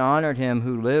praised and honored him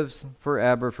who lives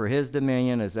forever, for his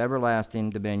dominion is everlasting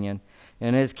dominion.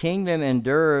 and his kingdom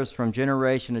endures from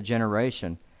generation to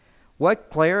generation. What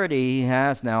clarity he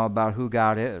has now about who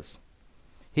God is.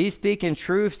 He's speaking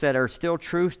truths that are still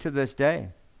truths to this day.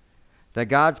 That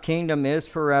God's kingdom is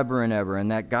forever and ever, and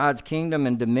that God's kingdom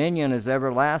and dominion is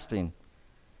everlasting.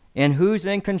 And who's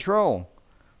in control?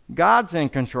 God's in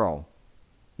control.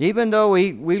 Even though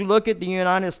we look at the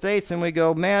United States and we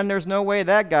go, man, there's no way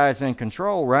that guy's in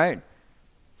control, right?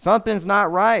 Something's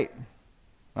not right.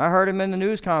 I heard him in the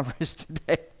news conference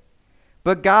today.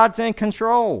 But God's in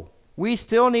control. We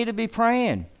still need to be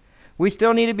praying. We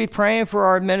still need to be praying for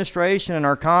our administration and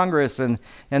our Congress, and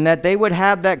that they would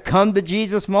have that come to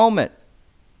Jesus moment.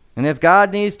 And if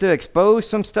God needs to expose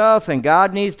some stuff and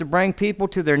God needs to bring people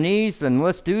to their knees, then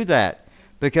let's do that.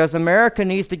 Because America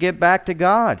needs to get back to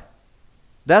God.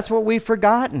 That's what we've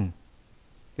forgotten.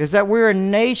 Is that we're a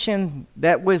nation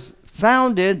that was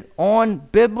founded on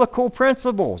biblical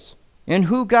principles and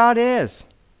who God is.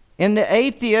 And the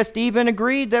atheists even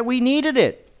agreed that we needed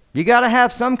it. You got to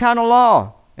have some kind of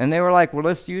law. And they were like, well,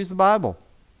 let's use the Bible.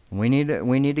 We need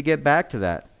to get back to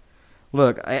that.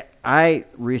 Look, I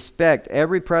respect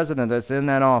every president that's in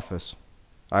that office.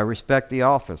 I respect the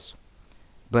office.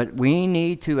 But we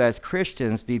need to, as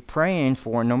Christians, be praying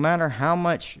for, no matter how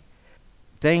much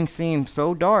things seem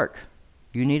so dark,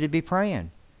 you need to be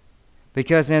praying.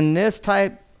 Because in this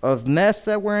type of mess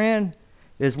that we're in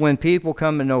is when people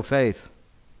come to know faith.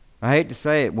 I hate to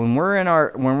say it. When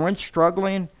we're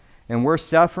struggling and we're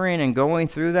suffering and going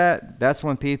through that, that's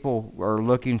when people are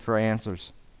looking for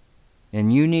answers.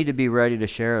 And you need to be ready to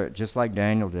share it, just like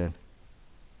Daniel did.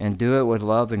 And do it with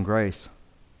love and grace.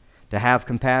 To have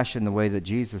compassion the way that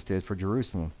Jesus did for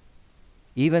Jerusalem.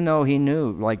 Even though he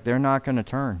knew, like, they're not going to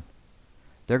turn.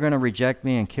 They're going to reject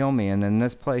me and kill me, and then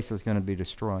this place is going to be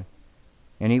destroyed.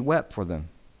 And he wept for them.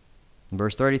 In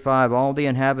verse 35, all the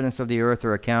inhabitants of the earth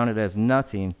are accounted as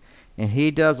nothing, and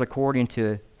he does according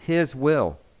to his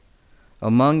will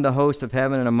among the hosts of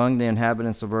heaven and among the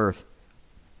inhabitants of earth.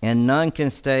 And none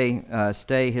can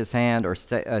stay his hand or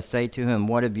say to him,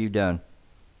 what have you done?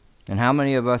 And how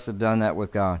many of us have done that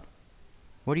with God?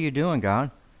 What are you doing,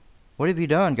 God? What have you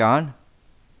done, God?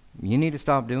 You need to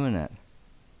stop doing that.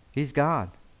 He's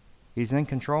God. He's in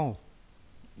control.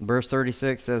 Verse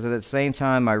 36 says, at the same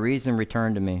time my reason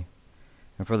returned to me,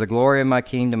 and for the glory of my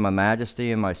kingdom, my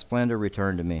majesty and my splendor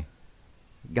returned to me.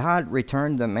 God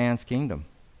returned the man's kingdom.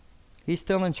 He's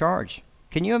still in charge.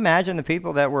 Can you imagine the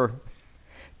people that were,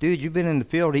 dude, you've been in the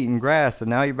field eating grass and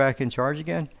now you're back in charge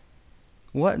again?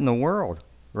 What in the world,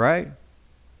 right?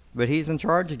 But he's in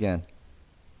charge again.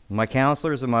 My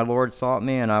counselors and my Lord sought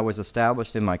me, and I was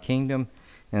established in my kingdom,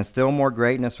 and still more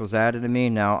greatness was added to me.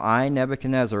 Now I,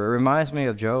 Nebuchadnezzar, it reminds me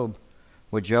of Job,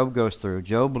 what Job goes through.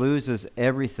 Job loses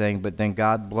everything, but then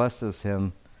God blesses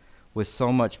him with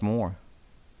so much more.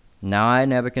 Now I,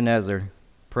 Nebuchadnezzar,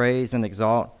 praise and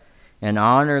exalt and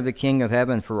honor the King of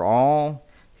heaven, for all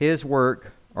his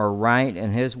work are right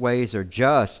and his ways are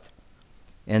just,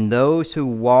 and those who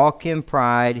walk in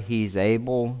pride he's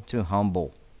able to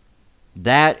humble.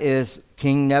 That is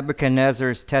King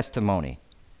Nebuchadnezzar's testimony.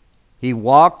 He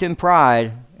walked in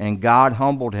pride, and God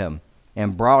humbled him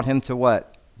and brought him to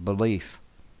what? Belief.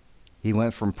 He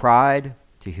went from pride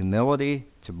to humility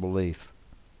to belief.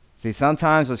 See,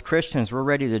 sometimes as Christians, we're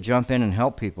ready to jump in and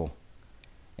help people.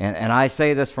 And I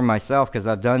say this for myself because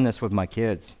I've done this with my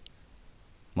kids,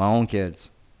 my own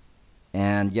kids.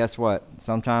 And guess what?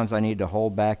 Sometimes I need to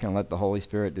hold back and let the Holy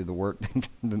Spirit do the work that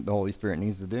the Holy Spirit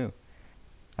needs to do.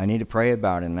 I need to pray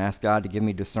about it and ask God to give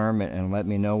me discernment and let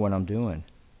me know what I'm doing.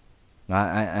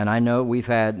 I know we've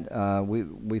had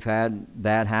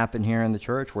that happen here in the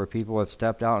church where people have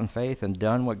stepped out in faith and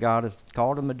done what God has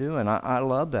called them to do, and I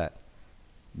love that.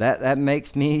 That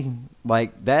makes me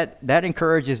like that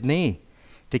encourages me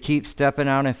to keep stepping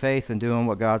out in faith and doing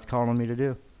what God's calling me to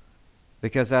do,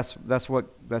 because that's what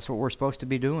we're supposed to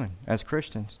be doing as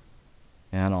Christians.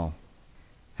 And all.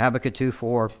 Habakkuk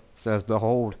 2:4 says,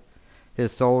 "Behold,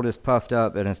 his soul is puffed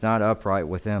up, and is not upright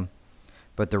with him,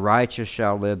 but the righteous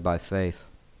shall live by faith."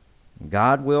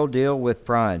 God will deal with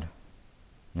pride.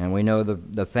 And we know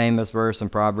the famous verse in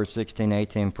Proverbs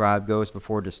 16:18, pride goes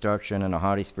before destruction and a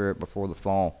haughty spirit before the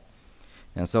fall.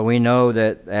 And so we know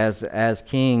that as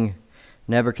King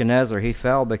Nebuchadnezzar, he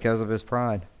fell because of his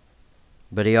pride.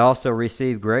 But he also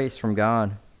received grace from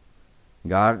God.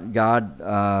 God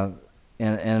in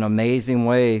an amazing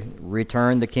way,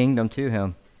 returned the kingdom to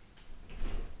him.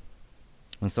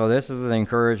 And so this is an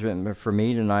encouragement for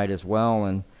me tonight as well,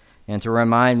 and to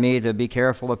remind me to be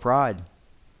careful of pride,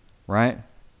 right?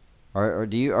 Are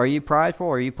you prideful?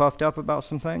 Are you puffed up about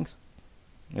some things?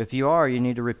 If you are, you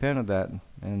need to repent of that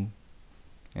and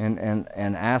and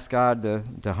ask God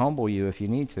to humble you if you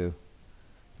need to.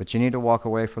 But you need to walk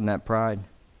away from that pride.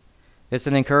 It's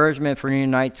an encouragement for you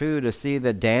tonight, too, to see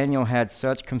that Daniel had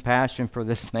such compassion for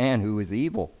this man who was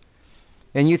evil.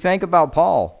 And you think about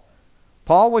Paul.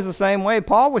 Paul was the same way.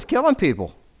 Paul was killing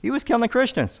people. He was killing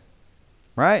Christians,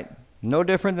 right? No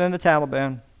different than the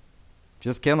Taliban.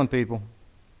 Just killing people.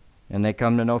 And they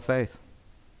come to know faith.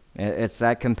 It's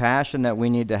that compassion that we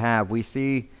need to have. We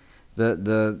see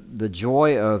the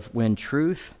joy of when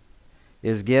truth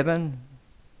is given.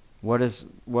 What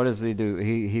does he do?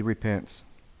 He repents.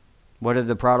 What did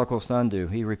the prodigal son do?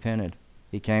 He repented.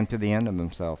 He came to the end of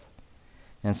himself.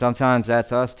 And sometimes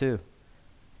that's us too.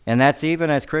 And that's even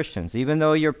as Christians. Even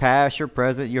though your past, your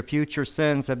present, your future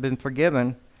sins have been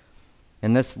forgiven,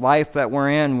 in this life that we're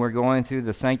in, we're going through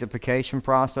the sanctification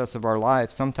process of our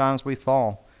life. Sometimes we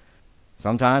fall.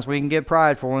 Sometimes we can get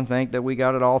prideful and think that we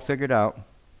got it all figured out.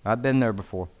 I've been there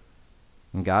before.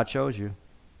 And God shows you,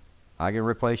 I can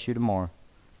replace you tomorrow.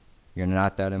 You're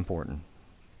not that important.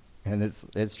 And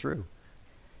it's true.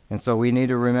 And so we need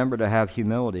to remember to have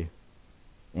humility.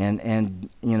 And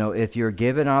you know, if you're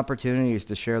given opportunities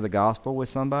to share the gospel with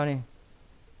somebody,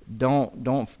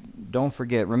 don't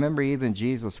forget. Remember, even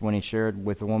Jesus, when he shared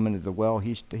with the woman at the well,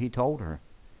 he told her,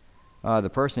 the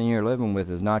person you're living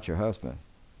with is not your husband.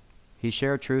 He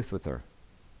shared truth with her.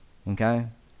 Okay?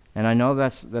 And I know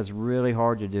that's really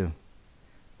hard to do.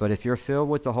 But if you're filled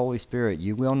with the Holy Spirit,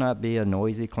 you will not be a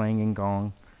noisy, clanging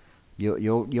gong.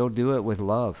 You'll do it with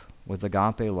love, with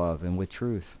agape love, and with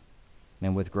truth,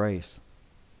 and with grace.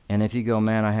 And if you go,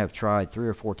 man, I have tried 3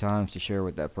 or 4 times to share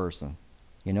with that person,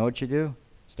 you know what you do?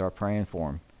 Start praying for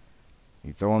them.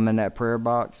 You throw them in that prayer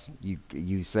box.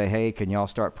 You say, hey, can y'all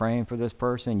start praying for this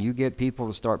person? You get people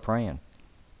to start praying.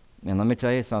 And let me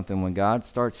tell you something. When God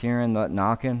starts hearing that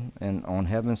knocking and on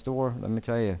heaven's door, let me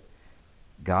tell you,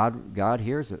 God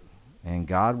hears it. And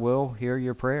God will hear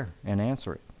your prayer and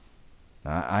answer it.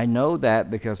 I know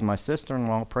that because my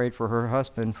sister-in-law prayed for her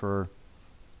husband for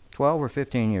 12 or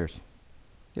 15 years.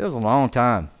 It was a long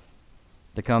time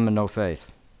to come to know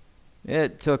faith.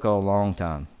 It took a long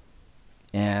time.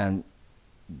 And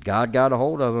God got a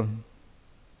hold of him.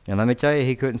 And let me tell you,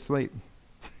 he couldn't sleep.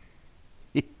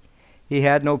 He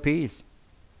had no peace.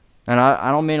 And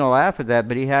I don't mean to laugh at that,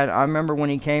 but I remember when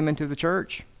he came into the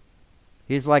church,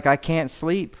 he's like, I can't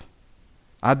sleep.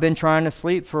 I've been trying to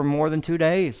sleep for more than 2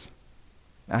 days.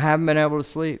 I haven't been able to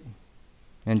sleep.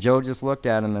 And Joe just looked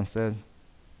at him and said,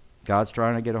 God's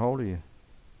trying to get a hold of you.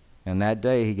 And that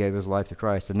day he gave his life to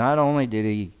Christ. And not only did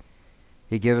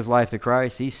he give his life to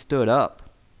Christ, he stood up.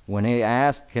 When he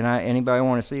asked, anybody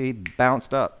want to see, he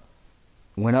bounced up,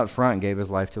 went up front and gave his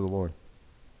life to the Lord.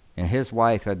 And his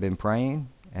wife had been praying,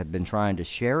 had been trying to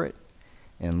share it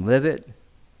and live it.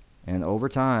 And over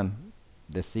time,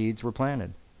 the seeds were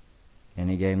planted. And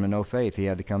he gave him no faith. He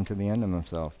had to come to the end of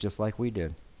himself, just like we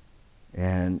did.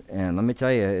 And let me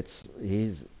tell you,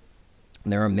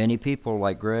 there are many people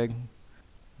like Greg,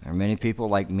 there are many people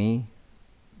like me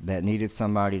that needed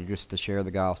somebody just to share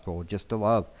the gospel, just to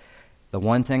love. The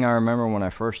one thing I remember when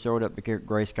I first showed up at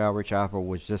Grace Calvary Chapel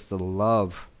was just the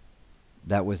love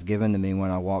that was given to me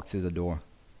when I walked through the door,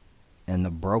 and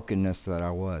the brokenness that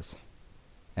I was,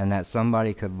 and that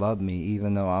somebody could love me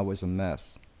even though I was a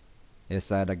mess. It's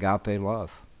that agape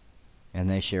love, and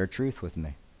they share truth with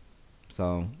me.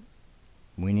 So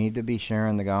we need to be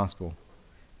sharing the gospel.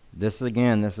 This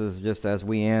is just as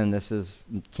we end, this is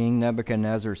King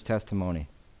Nebuchadnezzar's testimony.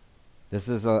 This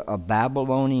is a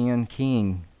Babylonian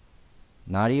king,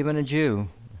 not even a Jew,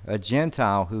 a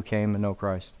Gentile who came to know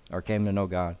Christ, or came to know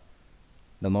God,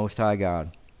 the Most High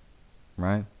God,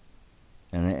 right?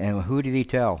 And who did he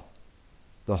tell?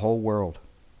 The whole world.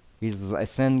 He says, I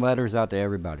send letters out to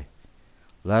everybody.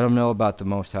 Let them know about the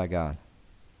Most High God,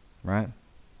 right?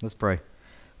 Let's pray.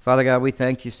 Father God, we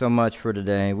thank you so much for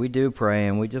today. We do pray,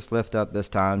 and we just lift up this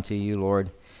time to you,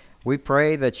 Lord. We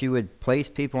pray that you would place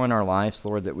people in our lives,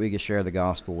 Lord, that we could share the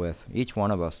gospel with, each one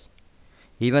of us.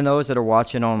 Even those that are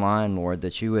watching online, Lord,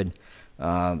 that you would,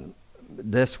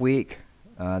 this week,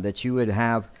 that you would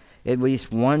have at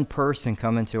least one person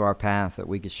come into our path that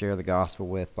we could share the gospel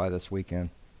with by this weekend.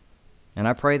 And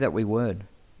I pray that we would.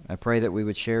 I pray that we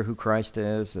would share who Christ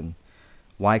is and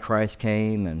why Christ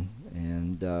came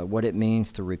and what it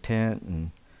means to repent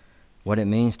and what it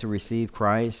means to receive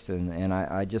Christ. And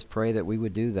I just pray that we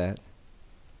would do that.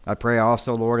 I pray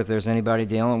also, Lord, if there's anybody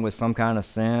dealing with some kind of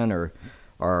sin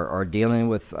or dealing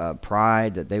with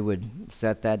pride, that they would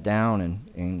set that down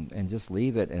and just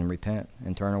leave it and repent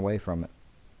and turn away from it.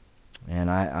 And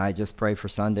I just pray for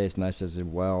Sunday's message as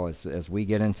well as we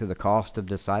get into the cost of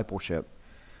discipleship.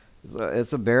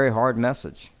 It's a very hard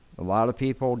message. A lot of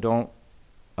people don't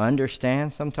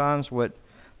understand sometimes what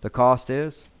the cost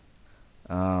is.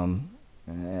 A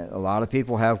lot of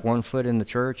people have one foot in the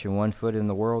church and one foot in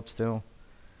the world still.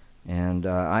 And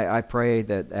I pray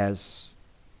that as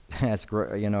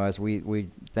we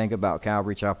think about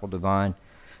Calvary Chapel Divine,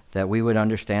 that we would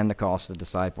understand the cost of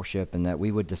discipleship, and that we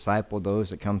would disciple those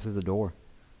that come through the door,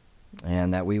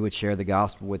 and that we would share the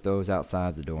gospel with those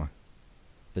outside the door.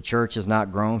 The church is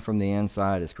not grown from the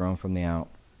inside, it's grown from the out.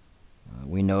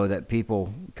 We know that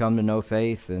people come to know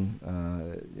faith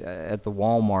at the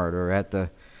Walmart or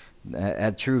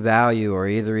at True Value, or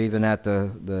even at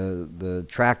the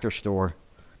tractor store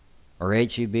or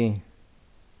H-E-B.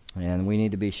 And we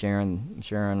need to be sharing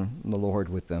the Lord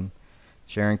with them,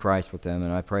 sharing Christ with them.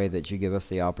 And I pray that you give us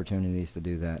the opportunities to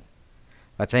do that.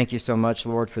 I thank you so much,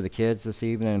 Lord, for the kids this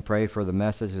evening, and pray for the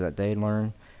message that they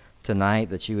learn tonight,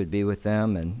 that you would be with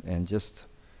them and just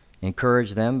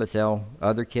encourage them to tell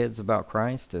other kids about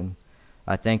Christ. And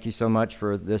I thank you so much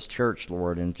for this church,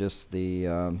 Lord, and just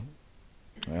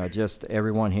just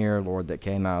everyone here, Lord, that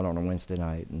came out on a Wednesday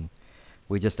night. And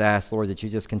we just ask, Lord, that you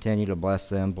just continue to bless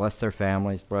them, bless their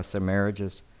families, bless their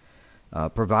marriages,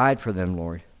 provide for them,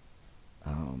 Lord.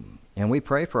 And we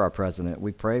pray for our president.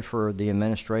 We pray for the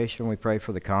administration. We pray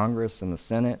for the Congress and the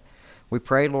Senate. We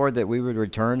pray, Lord, that we would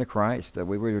return to Christ, that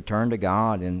we would return to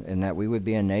God, and that we would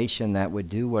be a nation that would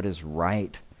do what is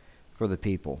right for the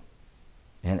people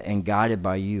and guided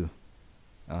by you.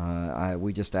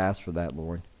 We just ask for that,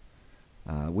 Lord.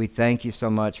 We thank you so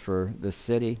much for this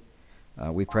city.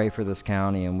 We pray for this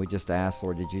county, and we just ask,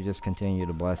 Lord, that you just continue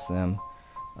to bless them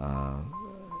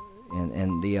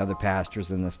and the other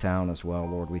pastors in this town as well,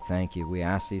 Lord. We thank you. We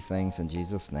ask these things in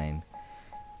Jesus' name.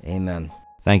 Amen.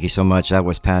 Thank you so much. That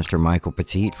was Pastor Michael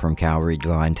Petit from Calvary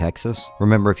Divine, Texas.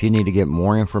 Remember, if you need to get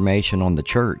more information on the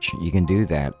church, you can do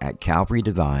that at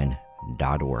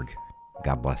calvarydivine.org.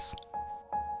 God bless.